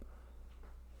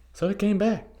 So they came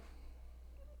back.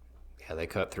 Yeah, they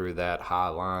cut through that high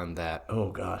line that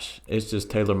Oh gosh, it's just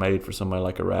tailor made for somebody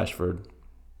like a Rashford.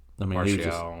 I mean, he was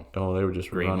just, Martial, they were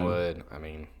just running. Greenwood. I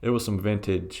mean, It was some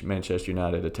vintage Manchester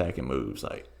United attacking moves.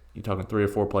 Like you're talking 3 or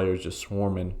 4 players just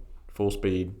swarming, full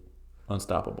speed,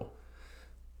 unstoppable.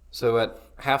 so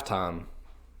at halftime,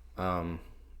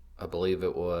 I believe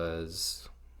it was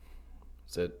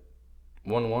it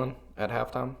 1-1 at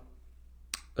halftime?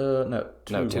 No,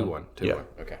 2-1. Yeah.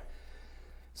 Okay.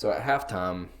 So at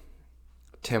halftime,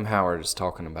 Tim Howard is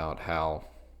talking about how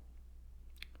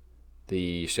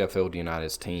the Sheffield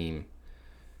United's team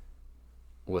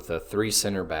with the 3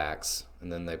 center backs,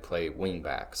 and then they play wing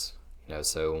backs. You know,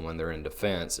 so when they're in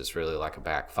defense, it's really like a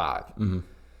back 5. Mm-hmm.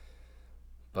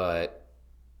 But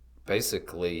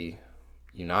basically,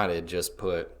 United just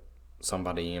put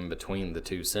somebody in between the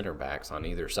two center backs on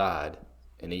either side,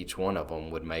 and each one of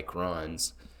them would make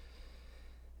runs.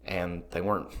 And they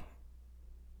weren't.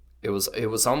 It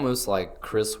was almost like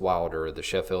Chris Wilder, the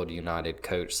Sheffield United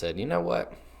coach, said, "You know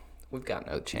what? We've got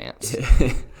no chance.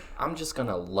 I'm just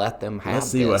gonna let them have. Let's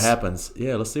see what happens.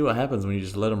 Yeah, let's see what happens when you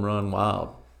just let them run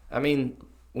wild." I mean,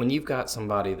 when you've got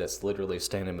somebody that's literally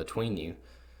standing between you,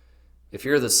 if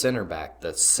you're the center back,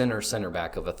 the center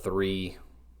back of a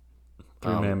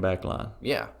three-man back line.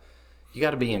 Yeah, you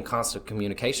got to be in constant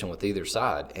communication with either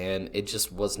side, and it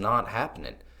just was not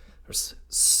happening. There's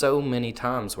so many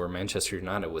times where Manchester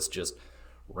United was just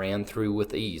ran through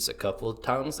with ease. A couple of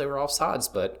times they were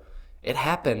offsides, but it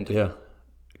happened Yeah.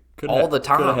 the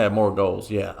time. Could have had more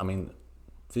goals. Yeah, I mean,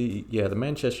 the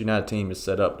Manchester United team is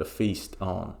set up to feast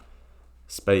on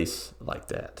space like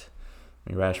that.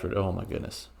 I mean, Rashford, oh my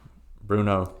goodness.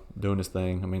 Bruno doing his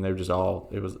thing. I mean, they were just all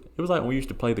it was like when we used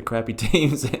to play the crappy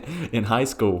teams in high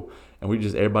school, and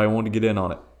everybody wanted to get in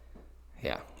on it.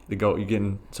 Yeah. You're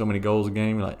getting so many goals a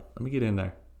game. You're like, let me get in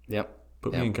there. Yep.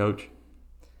 Put me in, coach.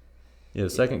 Yeah,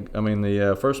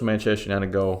 the first Manchester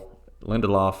United goal,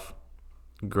 Lindelof,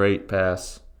 great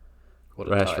pass. What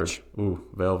a Rashford, touch. ooh,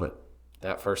 velvet.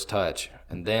 That first touch.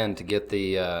 And then to get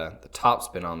the top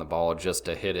spin on the ball just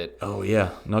to hit it Oh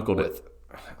yeah, knuckled it.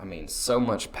 with, so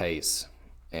much pace.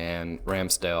 And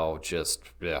Ramsdale just,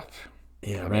 Yeah,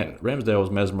 mean- Ramsdale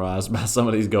was mesmerized by some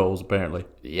of these goals apparently.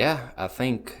 yeah, I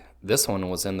think this one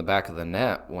was in the back of the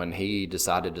net when he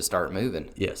decided to start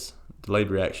moving. Yes, delayed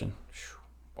reaction.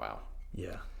 Wow.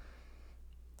 Yeah.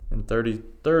 In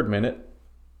 33rd minute,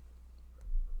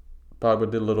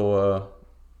 Pogba did a little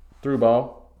through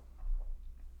ball.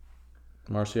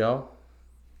 Martial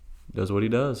does what he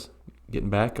does, getting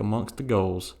back amongst the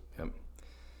goals. Yep.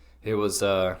 It was,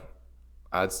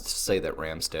 I'd say that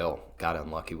Ramsdale got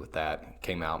unlucky with that.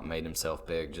 Came out and made himself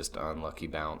big, just an unlucky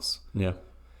bounce. Yeah.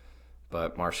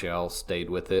 But Martial stayed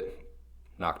with it,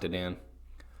 knocked it in.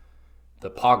 The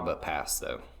Pogba pass,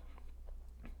 though,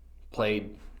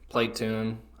 played to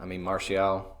him. I mean,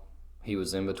 Martial, he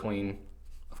was in between,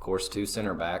 of course, two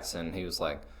center backs, and he was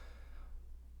like,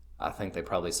 I think they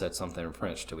probably said something in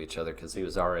French to each other because he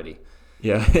was already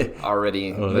Yeah.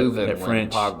 moving that when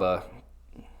French Pogba.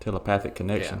 telepathic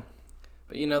connection.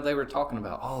 Yeah. But, they were talking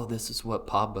about, oh, this is what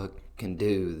Pogba can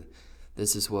do.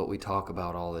 This is what we talk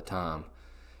about all the time.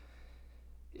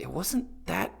 It wasn't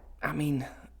that, I mean,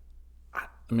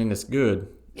 it's good,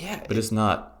 yeah. but it's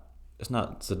not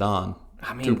Zidane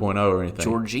I mean, 2.0 or anything.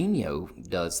 Jorginho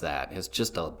does that. It's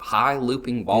just a high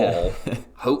looping ball,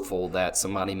 hopeful that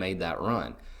somebody made that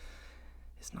run.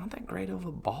 It's not that great of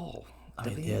a ball.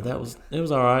 It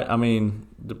was all right. I mean,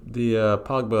 the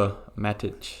Pogba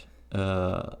Matic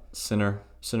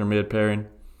center mid pairing,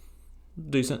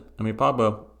 decent. I mean,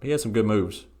 Pogba, he had some good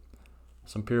moves,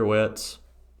 some pirouettes,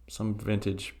 some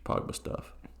vintage Pogba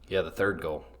stuff. Yeah, the third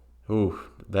goal. Ooh,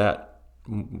 that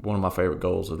one of my favorite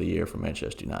goals of the year for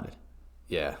Manchester United.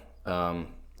 Yeah.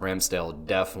 Ramsdale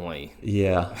definitely.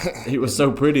 Yeah, he was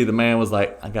so pretty. The man was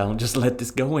like, I gotta just let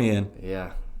this go in.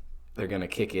 Yeah. They're going to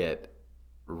kick it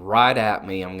right at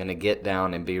me. I'm going to get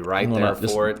down and be right there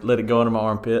for it. Let it go under my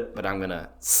armpit. But I'm going to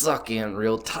suck in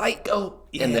real tight,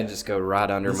 and then just go right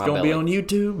under my belly. It's going to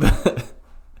be on YouTube.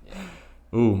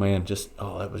 Ooh, man,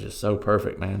 that was just so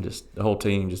perfect, man. Just the whole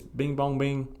team, just bing, bong,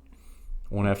 bing,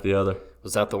 one after the other.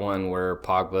 Was that the one where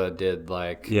Pogba did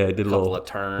he did a couple of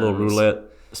turns? Little roulette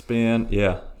spin,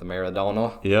 yeah. The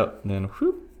Maradona? Yep, and then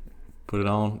whoop, put it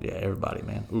on. Yeah, everybody,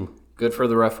 man. Ooh. Good for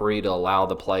the referee to allow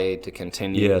the play to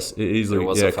continue. Yes, it easily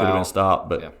could have been stopped,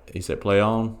 but he said play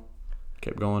on,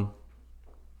 kept going,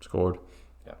 scored.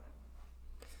 Yeah.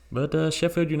 But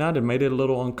Sheffield United made it a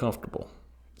little uncomfortable.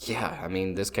 Yeah, I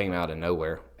mean, this came out of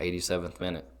nowhere, 87th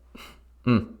minute.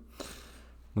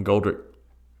 Goldrick.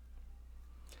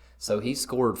 So he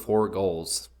scored 4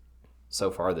 goals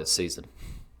so far this season.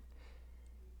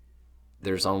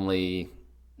 There's nobody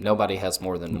has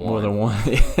more than one. More than one.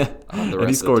 And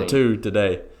he scored 2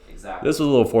 today. Exactly. This was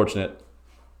a little fortunate,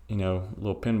 a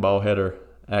little pinball header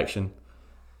action.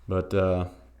 But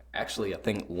actually, I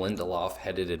think Lindelof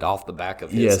headed it off the back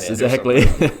of his yes, head. exactly.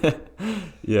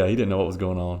 Yeah, he didn't know what was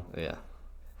going on. Yeah.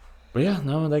 But yeah,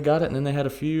 no, they got it, and then they had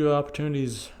a few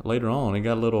opportunities later on. It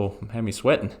had me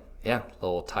sweating. Yeah,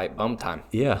 little tight bum time.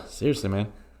 Yeah, seriously,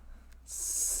 man.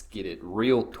 Get it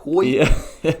real toy. Yeah.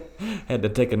 Had to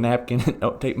take a napkin and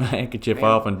take my handkerchief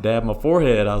off and dab my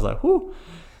forehead. I was like, whew,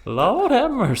 Lord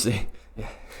have mercy. Yeah.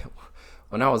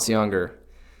 When I was younger,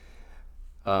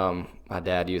 my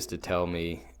dad used to tell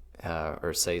me,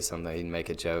 or say something, he'd make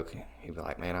a joke. He'd be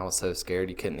like, "Man, I was so scared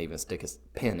you couldn't even stick a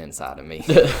pen inside of me."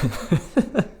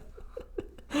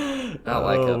 Not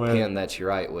like a pen that you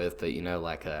write with, but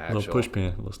like an actual little push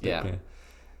pen, little stick pen.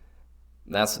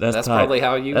 That's tight. probably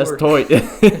how you were. That's toit.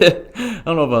 I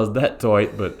don't know if I was that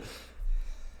toit, but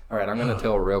all right, I'm gonna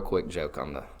tell a real quick joke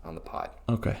on the pod.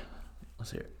 Okay,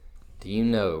 let's hear it. Do you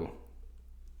know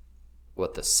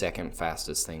what the second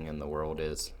fastest thing in the world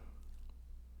is?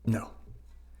 No.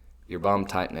 Your bum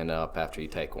tightening it up after you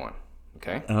take one.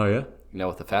 Okay. Oh yeah. You know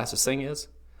what the fastest thing is?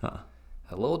 Huh.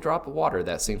 A little drop of water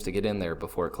that seems to get in there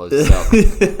before it closes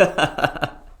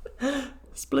up.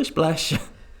 Splish splash.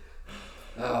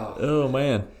 Oh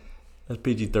man, that's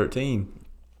PG-13.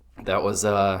 That was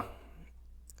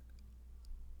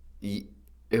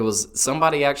it was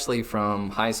somebody actually from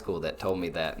high school that told me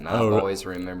that, and I've always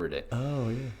remembered it. Oh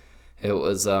yeah. It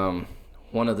was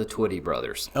one of the Twitty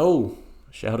brothers. Oh,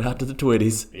 shout out to the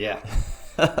Twitties. Yeah.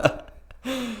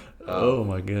 Oh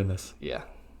my goodness. Yeah.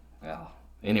 Well,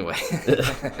 anyway.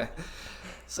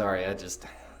 Sorry, I just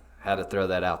had to throw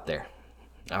that out there.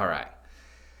 All right.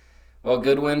 Well,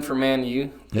 good win for Man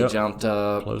U. They jumped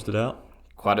closed it out.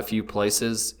 Quite a few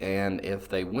places, and if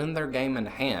they win their game in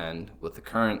hand with the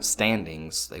current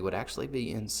standings, they would actually be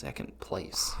in second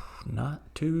place.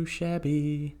 Not too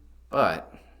shabby.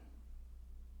 But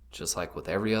just like with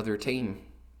every other team,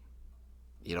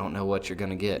 you don't know what you're going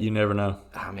to get. You never know.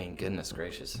 I mean, goodness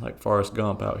gracious. Like Forrest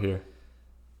Gump out here.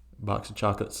 Box of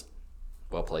chocolates.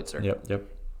 Well played, sir. Yep.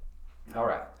 All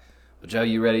right. Well, Joe,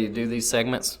 you ready to do these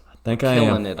segments? I think I am.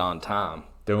 Killing it on time.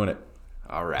 Doing it.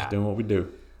 All right. Just doing what we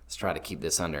do. Let's try to keep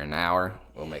this under an hour.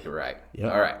 We'll make it right.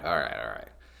 Yep. All right.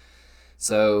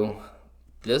 So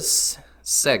this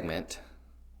segment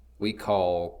we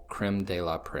call Creme de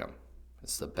la Prem.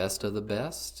 It's the best of the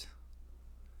best.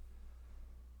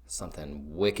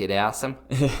 Something wicked awesome.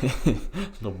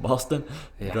 Little Boston.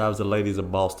 Yeah. Drives the ladies of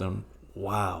Boston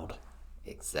wild.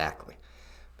 Exactly.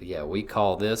 But yeah, we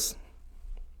call this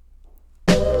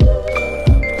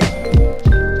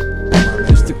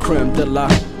It's the creme de la,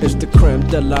 it's the creme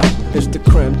de la, it's the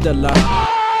creme de la.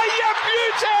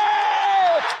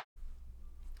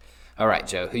 All right,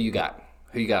 Joe, who you got?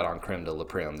 Who you got on Creme de la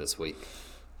Prem this week?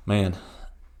 Man,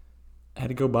 I had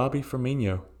to go Bobby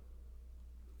Firmino.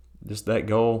 Just that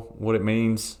goal, what it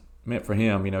meant for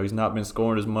him. He's not been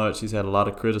scoring as much. He's had a lot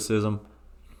of criticism.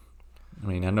 I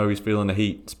mean, I know he's feeling the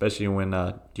heat, especially when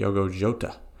Diogo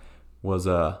Jota was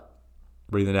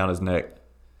breathing down his neck.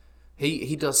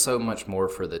 He does so much more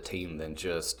for the team than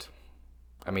just...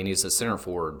 I mean, he's a center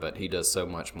forward, but he does so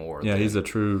much more. Yeah, he's a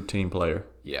true team player.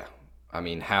 Yeah. I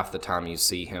mean, half the time you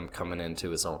see him coming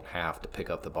into his own half to pick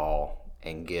up the ball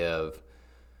and give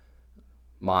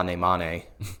Mane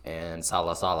and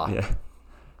Salah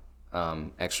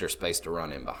extra space to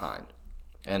run in behind.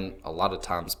 And a lot of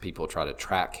times people try to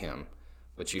track him,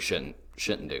 which you shouldn't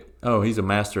do. Oh, he's a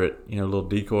master at a little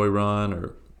decoy run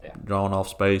or drawing off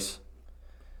space.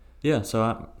 Yeah,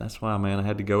 so that's why, man, I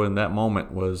had to go in. That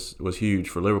moment was huge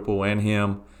for Liverpool and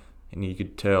him, and you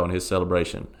could tell in his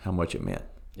celebration how much it meant.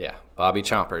 Yeah, Bobby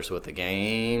Chompers with the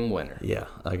game winner. Yeah,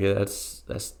 that's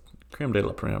creme de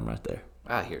la creme right there.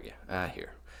 I hear you.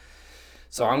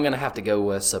 So I'm going to have to go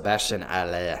with Sebastian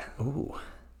Haller. Ooh.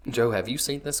 Joe, have you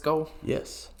seen this goal?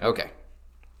 Yes. Okay.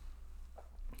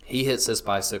 He hits this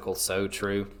bicycle so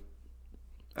true.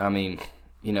 I mean,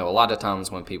 a lot of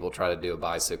times when people try to do a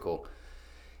bicycle,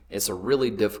 it's a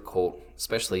really difficult,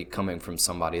 especially coming from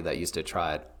somebody that used to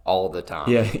try it all the time.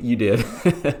 Yeah, you did.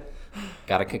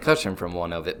 Got a concussion from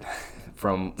one of it,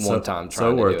 from one time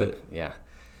trying so to worth do it. Yeah.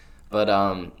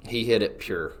 But he hit it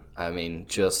pure. I mean,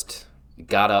 just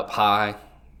got up high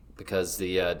because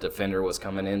the defender was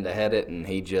coming in to head it, and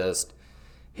he just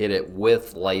hit it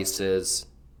with laces.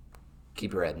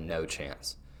 Keeper had no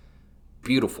chance.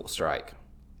 Beautiful strike.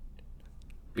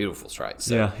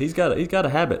 So, yeah, he's got a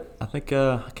habit. I think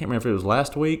I can't remember if it was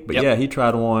last week, but Yep. yeah, he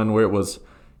tried one where it was,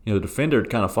 the defender had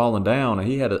kind of fallen down, and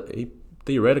he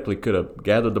theoretically could have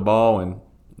gathered the ball and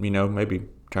maybe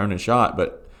turned and shot,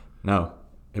 but no,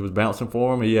 it was bouncing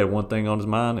for him. He had one thing on his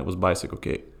mind. It was bicycle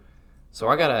kick. So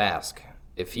I gotta ask,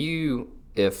 if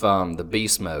the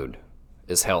beast mode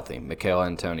is healthy, Mikel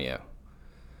Antonio,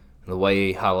 the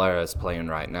way Haller is playing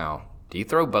right now, do you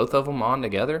throw both of them on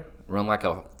together, run like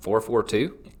a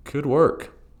 4-4-2? Could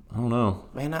work. I don't know.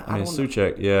 Man, I mean, don't know.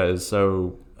 Souček, is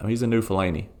so. He's a new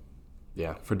Fellaini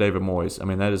Yeah. for David Moyes. I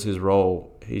mean, that is his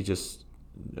role. He's just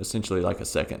essentially like a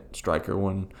second striker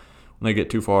when they get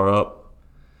too far up.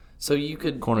 So you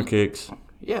could Corner kicks.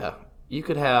 Yeah, you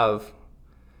could have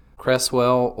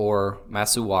Cresswell or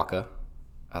Masuwaka.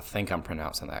 I think I'm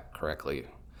pronouncing that correctly.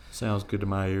 Sounds good to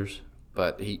my ears.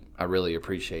 But I really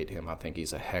appreciate him. I think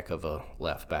he's a heck of a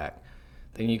left back.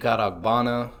 Then you got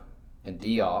Ogbonna and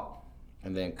Diop,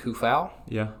 and then Kufau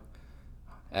Yeah.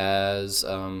 as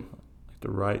The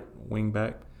right wing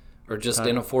back. or just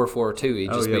in a 4-4-2.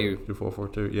 He'd just be do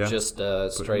 4-4-2. Yeah. just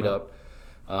straight up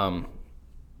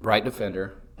right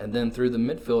defender. And then through the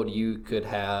midfield, you could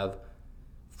have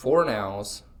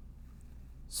Fornals,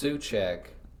 Souček,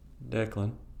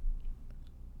 Declan.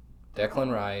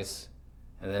 Declan Rice,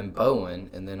 and then Bowen.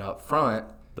 And then up front,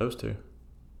 Those two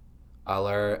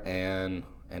Aller and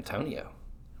Antonio.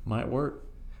 might work.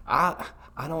 I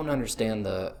don't understand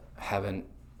having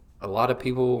a lot of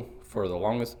people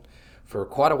for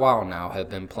quite a while now have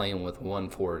been playing with one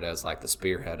forward as like the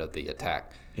spearhead of the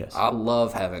attack. Yes. I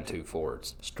love having two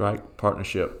forwards. Strike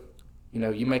partnership. You know,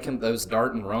 you making those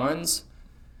darting runs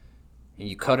and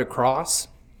you cut across.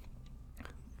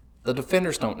 The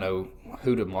defenders don't know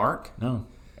who to mark. No.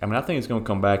 I mean, I think it's going to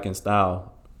come back in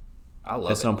style I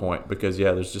love at it. some point because,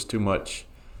 there's just too much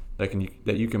that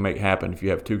you can make happen if you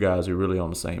have two guys who are really on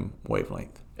the same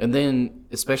wavelength. And then,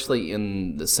 especially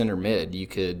in the center mid, you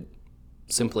could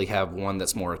simply have one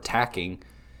that's more attacking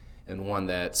and one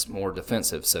that's more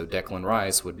defensive. So Declan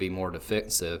Rice would be more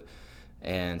defensive,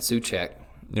 and Souček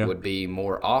would be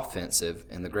more offensive.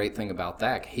 And the great thing about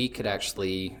that, he could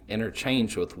actually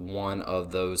interchange with one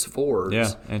of those forwards.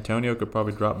 Yeah, Antonio could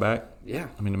probably drop back. Yeah.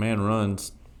 I mean, the man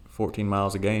runs 14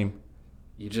 miles a game.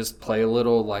 You just play a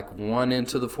little like one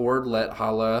into the forward, let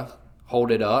Hala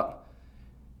hold it up.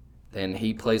 Then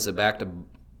he plays it back to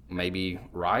maybe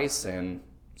Rice and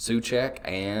Souček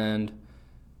and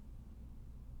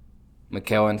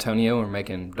Mikel Antonio are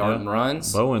making darting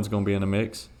runs. Bowen's going to be in the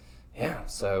mix. Yeah,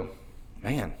 so,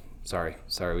 man, sorry,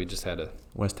 we just had to.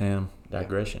 West Ham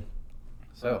digression.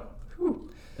 So, all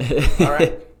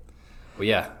right. Well,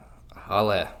 yeah,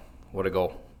 Hala, what a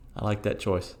goal. I like that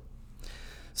choice.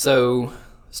 So,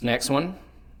 this next one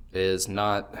is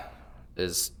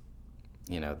this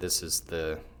is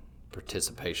the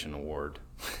participation award.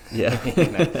 Yeah.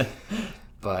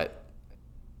 But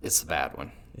it's a bad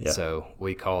one. Yeah. So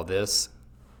we call this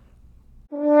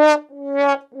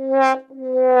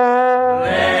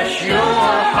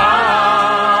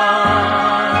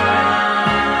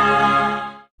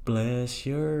Bless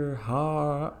your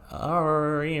heart.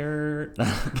 I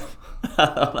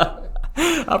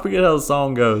forget how the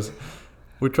song goes.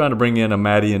 We're trying to bring in a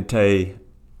Maddie and Tay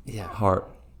heart.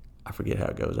 I forget how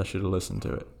it goes. I should have listened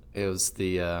to it. It was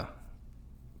the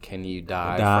Can You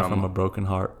Die, from a broken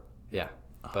heart. Yeah,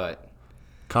 but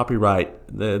Copyright.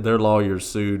 Their lawyers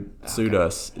sued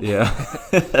us.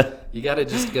 Yeah. you got to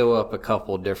just go up a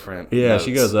couple different Yeah, notes.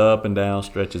 she goes up and down,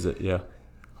 stretches it. Yeah.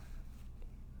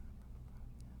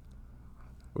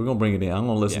 We're going to bring it in. I'm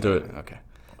going to listen to it. Okay.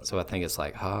 So I think it's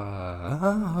like,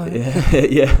 yeah.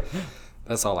 Yeah.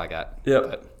 That's all I got.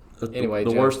 Yep. But anyway,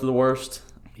 the Joe. worst of the worst.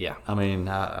 Yeah. I mean,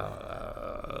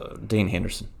 Dean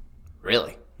Henderson.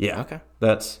 Really? Yeah. Okay.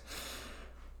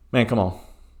 Man, come on.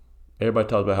 Everybody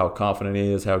talks about how confident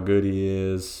he is, how good he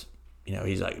is. You know,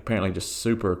 he's like apparently just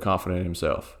super confident in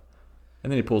himself.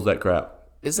 And then he pulls that crap.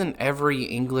 Isn't every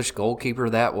English goalkeeper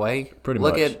that way? Pretty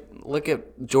much. Look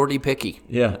at Jordy Pickey.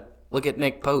 Yeah. Look at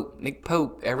Nick Pope. Nick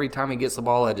Pope, every time he gets the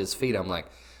ball at his feet, I'm like,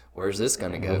 where's this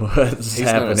going to go? What's He's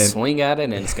going to happening? swing at it,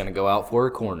 and it's going to go out for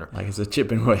a corner. Like it's a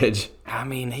chipping wedge. I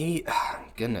mean,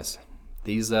 goodness.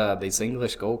 These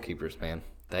English goalkeepers, man,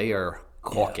 they are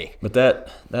cocky. But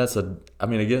that's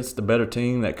against the better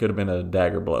team, that could have been a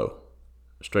dagger blow.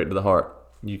 Straight to the heart.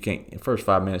 You can't, in the first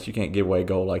 5 minutes, you can't give away a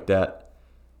goal like that.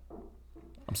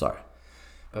 I'm sorry.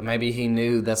 But maybe he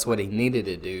knew that's what he needed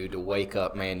to do to wake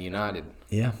up Man United.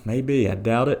 Yeah, maybe. I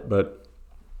doubt it, but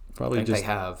probably I think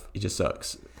he just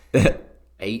sucks.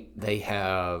 they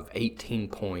have 18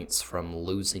 points from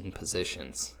losing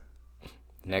positions.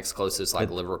 Next closest like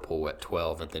Liverpool at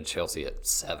 12, and then Chelsea at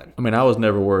 7. I mean, I was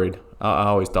never worried. I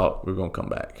always thought we were going to come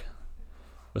back.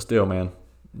 But still, man,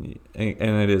 and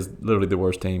it is literally the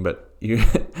worst team, but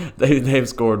they've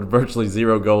scored virtually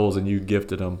 0 goals, and you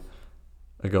gifted them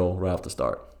a goal right off the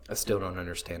start. I still don't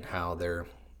understand how they're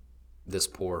this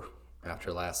poor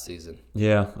after last season.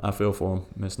 Yeah, I feel for him.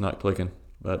 It's not clicking.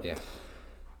 But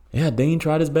yeah, Dean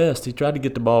tried his best. He tried to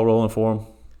get the ball rolling for him.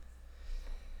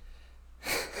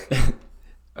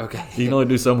 Okay. You can only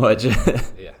do so much.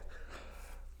 Yeah.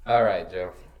 All right,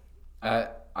 Joe.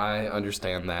 I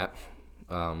understand that.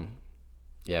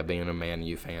 Being a Man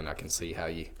U fan, I can see how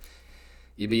you'd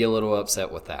be a little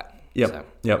upset with that. Yep.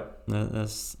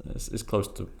 It's close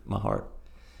to my heart.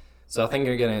 So I think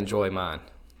you're going to enjoy mine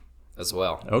as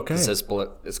well. Okay.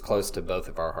 It's close to both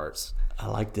of our hearts. I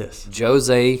like this.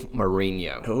 Jose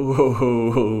Mourinho.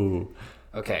 Oh,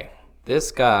 Okay,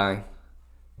 this guy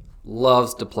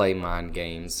loves to play mind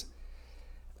games.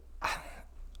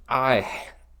 I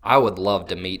would love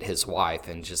to meet his wife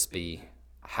and just be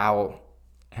how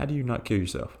do you not kill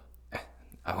yourself?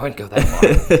 I wouldn't go that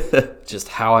far. Just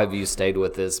how have you stayed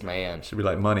with this man? Should be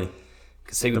like money.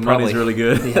 Because he The would money's probably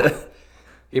really good. Yeah.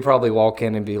 He'd probably walk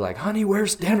in and be like, "Honey,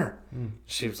 where's dinner?"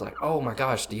 She was like, "Oh my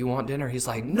gosh, do you want dinner?" He's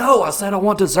like, "No, I said I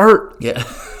want dessert." Yeah.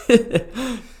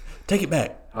 Take it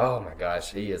back. Oh my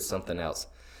gosh, he is something else.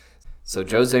 So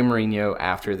Jose Mourinho,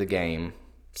 after the game,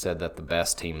 said that the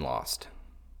best team lost.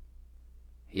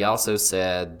 He also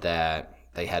said that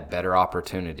they had better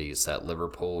opportunities, that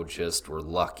Liverpool just were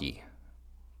lucky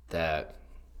that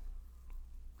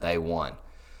they won.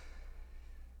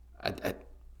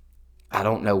 I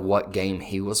don't know what game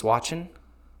he was watching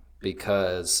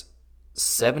because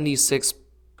 76%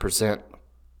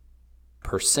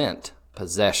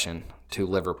 possession to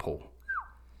Liverpool.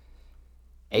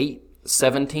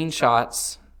 17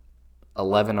 shots,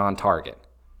 11 on target.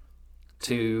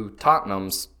 To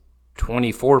Tottenham's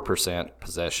 24%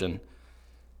 possession,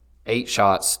 8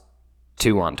 shots,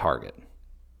 2 on target,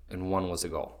 and 1 was a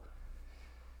goal.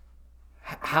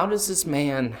 How does this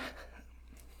man...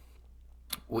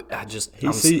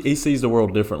 He sees the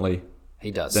world differently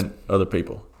He does. than other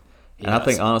people. He And I does.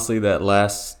 think, honestly, that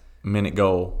last minute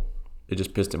goal, it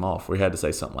just pissed him off. We had to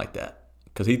say something like that.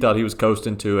 Because he thought he was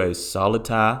coasting to a solid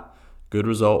tie, good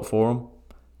result for him.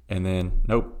 And then,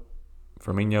 nope,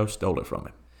 Firmino stole it from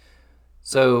him.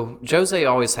 So Jose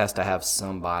always has to have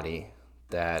somebody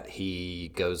that he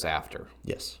goes after.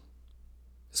 Yes.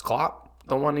 Is Klopp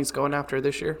the one he's going after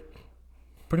this year?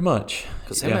 Pretty much.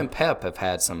 Because him and Pep have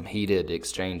had some heated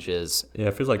exchanges. Yeah,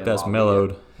 it feels like in that's La Liga.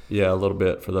 mellowed. Yeah, a little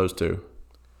bit for those two.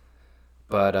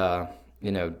 But,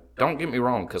 don't get me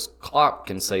wrong, because Klopp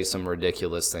can say some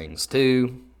ridiculous things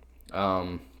too.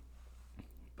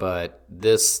 But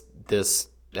this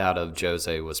out of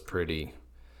Jose was pretty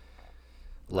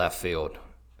left field.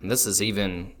 And this is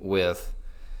even with,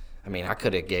 I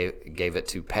could have gave it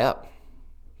to Pep.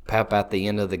 Pep at the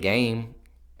end of the game,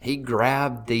 he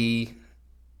grabbed the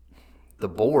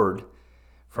board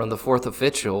from the fourth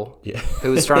official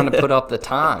who was trying to put up the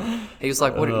time. He was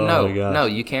like, "What? Oh, my gosh. No,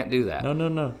 you can't do that."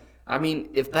 No.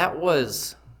 If that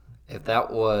was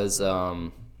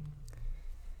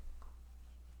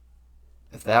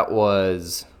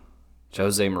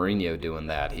Jose Mourinho doing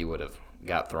that, he would have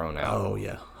got thrown out. Oh,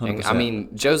 yeah. 100%.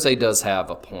 And, Jose does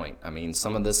have a point.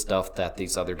 Some of this stuff that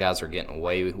these other guys are getting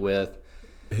away with.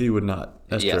 He would not.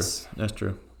 That's Yes. true. That's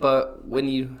true. But when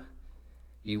you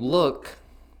look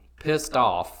pissed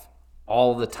off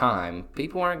all the time,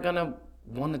 people aren't going to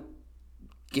want to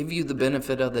give you the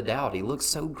benefit of the doubt. He looks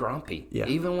so grumpy,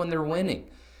 even when they're winning.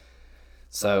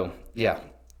 So, yeah,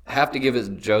 have to give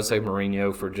it to Jose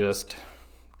Mourinho for just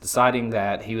deciding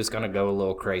that he was going to go a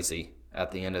little crazy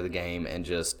at the end of the game and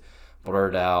just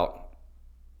blurt out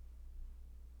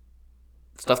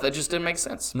stuff that just didn't make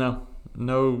sense. No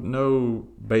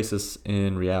basis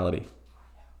in reality.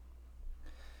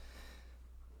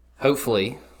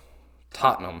 Hopefully,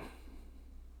 Tottenham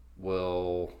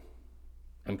will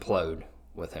implode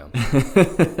with him.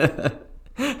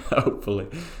 Hopefully.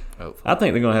 I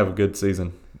think they're going to have a good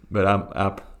season, but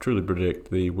I truly predict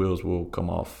the wheels will come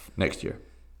off next year.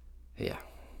 Yeah.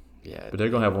 But they're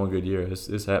going to have one good year.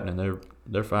 It's happening.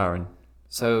 They're firing.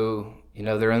 So,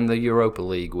 they're in the Europa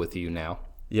League with you now.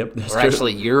 Yep, that's Or true.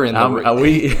 actually, you're in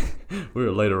the we're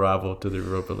a late arrival to the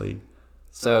Europa League.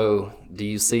 So, do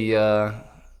you see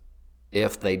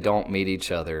if they don't meet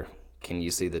each other, can you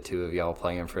see the two of y'all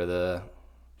playing for the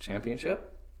championship?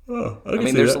 Oh, I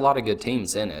mean, there's a lot of good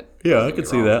teams in it. Yeah, I could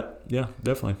see that. Yeah,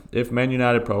 definitely. If Man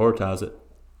United prioritize it.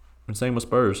 And same with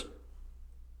Spurs.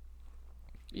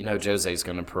 Jose's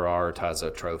going to prioritize a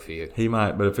trophy. He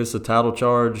might, but if it's a title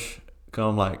charge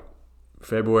come like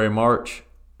February, March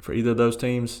for either of those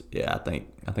teams, yeah, I think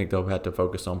they'll have to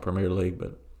focus on Premier League,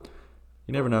 but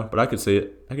you never know. But I could see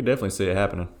it. I could definitely see it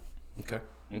happening. Okay.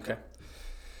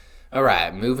 All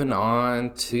right, moving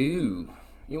on to...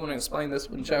 You want to explain this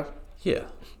one, Joe? Yeah.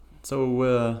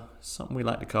 So, something we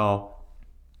like to call...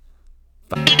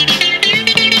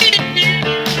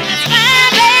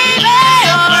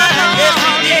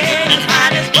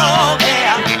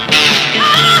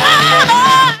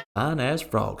 Fine as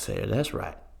frog's hair, that's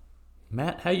right.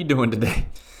 Matt, how you doing today?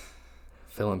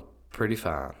 Feeling pretty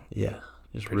fine. Yeah,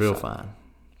 just Pretty real fine. fine.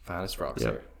 Fine as frogs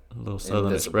Yep. here. A little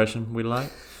southern Invisible. expression we like.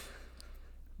 A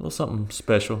little something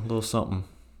special, a little something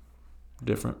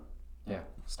different. Yeah.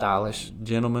 Stylish.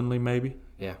 Gentlemanly, maybe.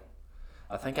 Yeah.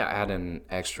 I think I added an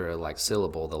extra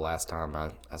syllable the last time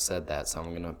I said that, so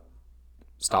I'm gonna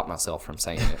stop myself from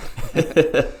saying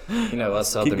it. Us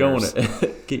Southerners. Keep going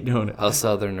it. Keep doing it. Us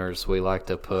Southerners, we like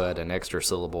to put an extra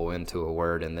syllable into a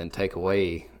word and then take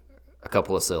away a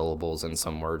couple of syllables in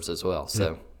some words as well.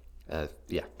 So,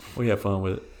 yeah. We have fun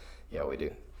with it. Yeah, we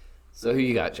do. So who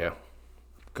you got, Joe?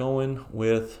 Going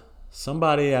with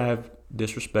somebody I have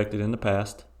disrespected in the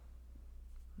past.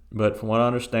 But from what I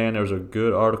understand, there was a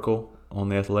good article on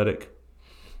The Athletic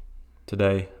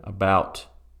today about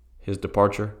his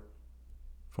departure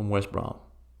from West Brom.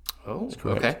 Oh, That's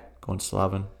correct. okay. Going to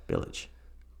Slaven Bilic.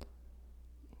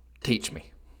 Teach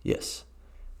me. Yes.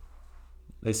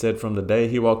 They said from the day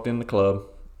he walked in the club,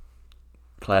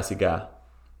 classy guy,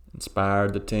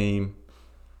 inspired the team,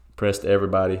 impressed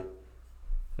everybody.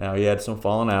 Now, he had some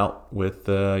falling out with,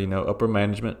 upper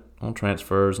management on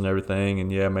transfers and everything.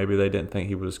 And, maybe they didn't think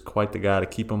he was quite the guy to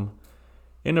keep him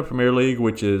in the Premier League,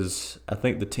 which is, I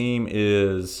think the team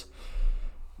is,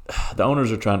 the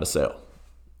owners are trying to sell.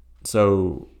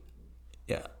 So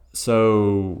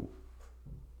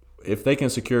if they can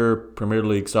secure Premier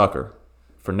League soccer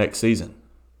for next season,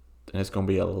 then it's going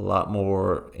to be a lot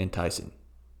more enticing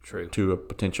True. to a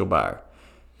potential buyer.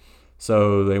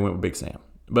 So they went with Big Sam.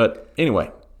 But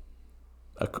anyway,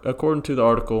 according to the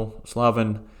article,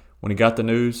 Slaven, when he got the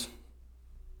news,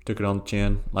 took it on the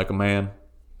chin like a man.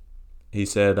 He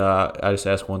said, I just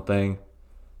ask one thing.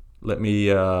 Let me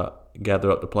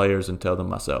gather up the players and tell them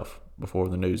myself before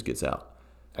the news gets out.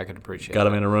 I could appreciate Got that.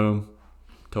 them in a room,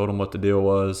 told them what the deal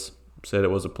was, said it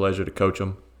was a pleasure to coach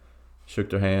them, shook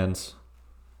their hands,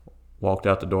 walked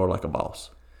out the door like a boss.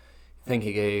 I think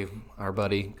he gave our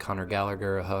buddy Conor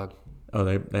Gallagher a hug. Oh,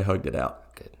 they hugged it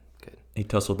out. Good. He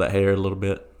tousled that hair a little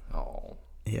bit. Oh.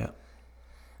 Yeah.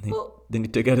 Then he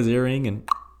took out his earring and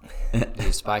Did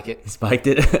he spike it? he spiked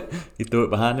it. He threw it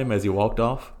behind him as he walked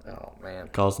off. Oh, man.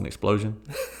 Caused an explosion.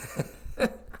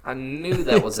 I knew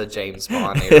that was a James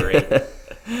Bond earring.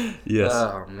 Yes.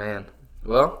 Oh, man.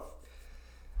 Well,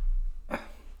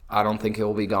 I don't think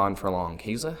he'll be gone for long.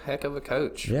 He's a heck of a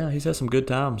coach. Yeah, he's had some good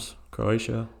times.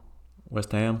 Croatia,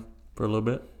 West Ham for a little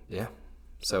bit. Yeah.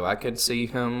 So I could see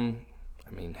him,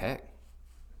 heck,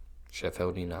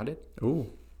 Sheffield United, Ooh,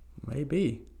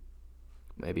 maybe.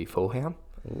 maybe Fulham.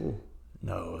 Ooh,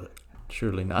 no,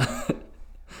 surely not.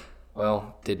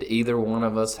 Well, did either one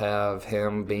of us have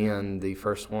him being the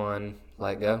first one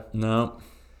let go? No,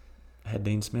 I had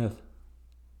Dean Smith.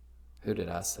 Who did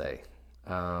I say?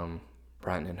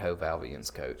 Brighton and Hove Albion's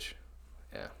coach.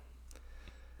 Yeah.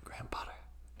 Graham Potter.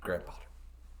 Graham Potter.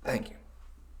 Thank you.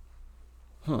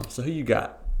 Huh, so who you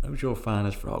got? Who's your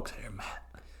finest frog's hair, Matt?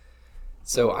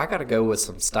 So I got to go with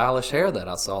some stylish hair that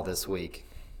I saw this week.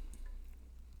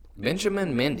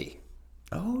 Benjamin Mendy.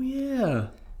 Oh, yeah.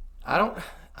 I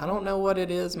don't know what it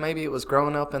is. Maybe it was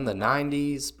growing up in the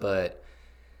 90s, but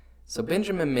so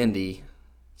Benjamin Mendy,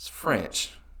 it's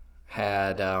French,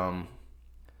 had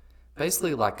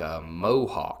basically like a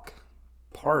mohawk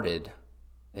parted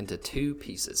into two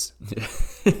pieces.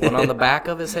 One on the back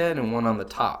of his head and one on the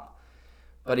top.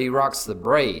 But he rocks the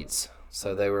braids,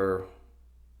 so they were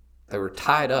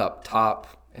tied up top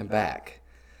and back.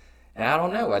 And I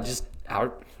don't know,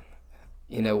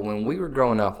 when we were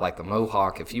growing up, like a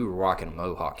mohawk, if you were rocking a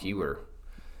mohawk, you were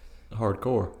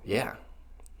Hardcore. yeah.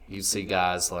 You see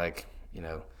guys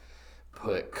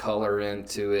put color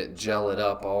into it, gel it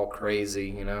up all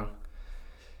crazy,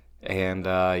 And,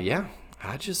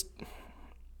 I just,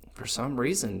 for some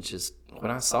reason, just when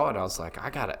I saw it, I was like, I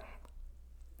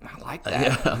like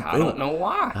that. Yeah, I don't know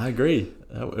why. I agree.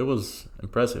 It was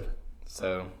impressive.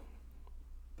 So,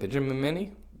 Benjamin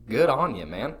Mendy, good on you,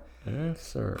 man. Yes,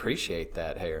 sir. Appreciate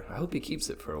that hair. I hope he keeps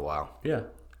it for a while. Yeah,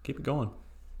 keep it going.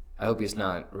 I hope he's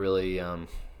not really,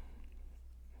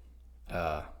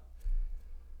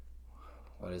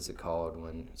 what is it called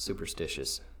when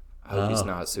superstitious? I hope he's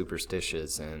not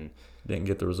superstitious and Didn't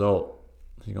get the result.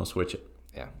 He's going to switch it.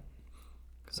 yeah,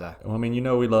 Well,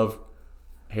 we love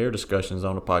hair discussions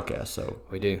on the podcast, so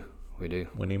we do. we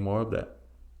need more of that.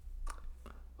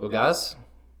 Well, guys,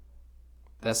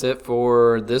 that's it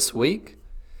for this week.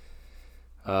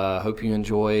 Hope you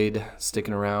enjoyed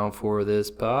sticking around for this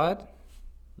pod.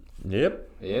 Yep.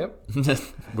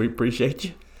 We appreciate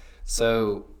you.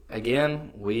 So,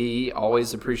 again, we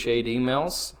always appreciate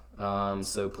emails.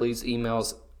 So please email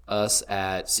us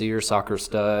at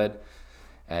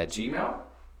seersoccerstud@gmail.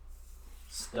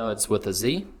 Studs with a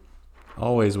Z.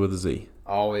 Always with a Z.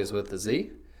 Always with a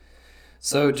Z.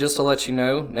 So just to let you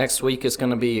know, next week is going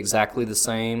to be exactly the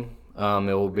same.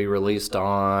 It will be released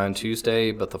on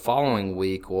Tuesday, but the following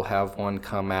week we'll have one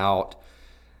come out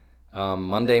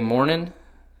Monday morning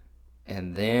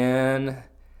And then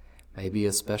maybe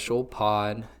a special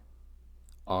pod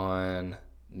on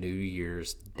New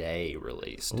Year's Day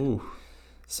released. Ooh.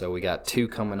 So we got 2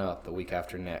 coming up the week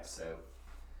after next. So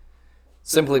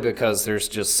simply because there's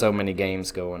just so many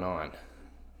games going on.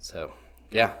 So,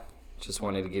 yeah, just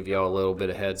wanted to give y'all a little bit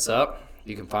of heads up.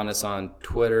 You can find us on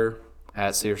Twitter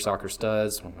at Sear Soccer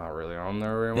Studs. We're not really on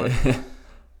there very much.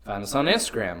 Find us on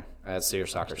Instagram at Sear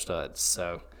Soccer Studs.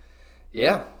 So,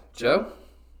 yeah, Joe,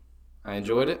 I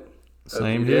enjoyed it.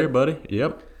 Same here, buddy.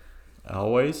 Yep.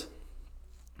 Always.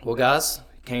 Well, guys,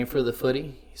 came for the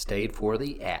footy, stayed for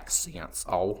the accents.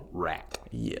 All right.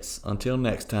 Yes. Until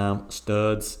next time,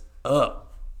 studs up.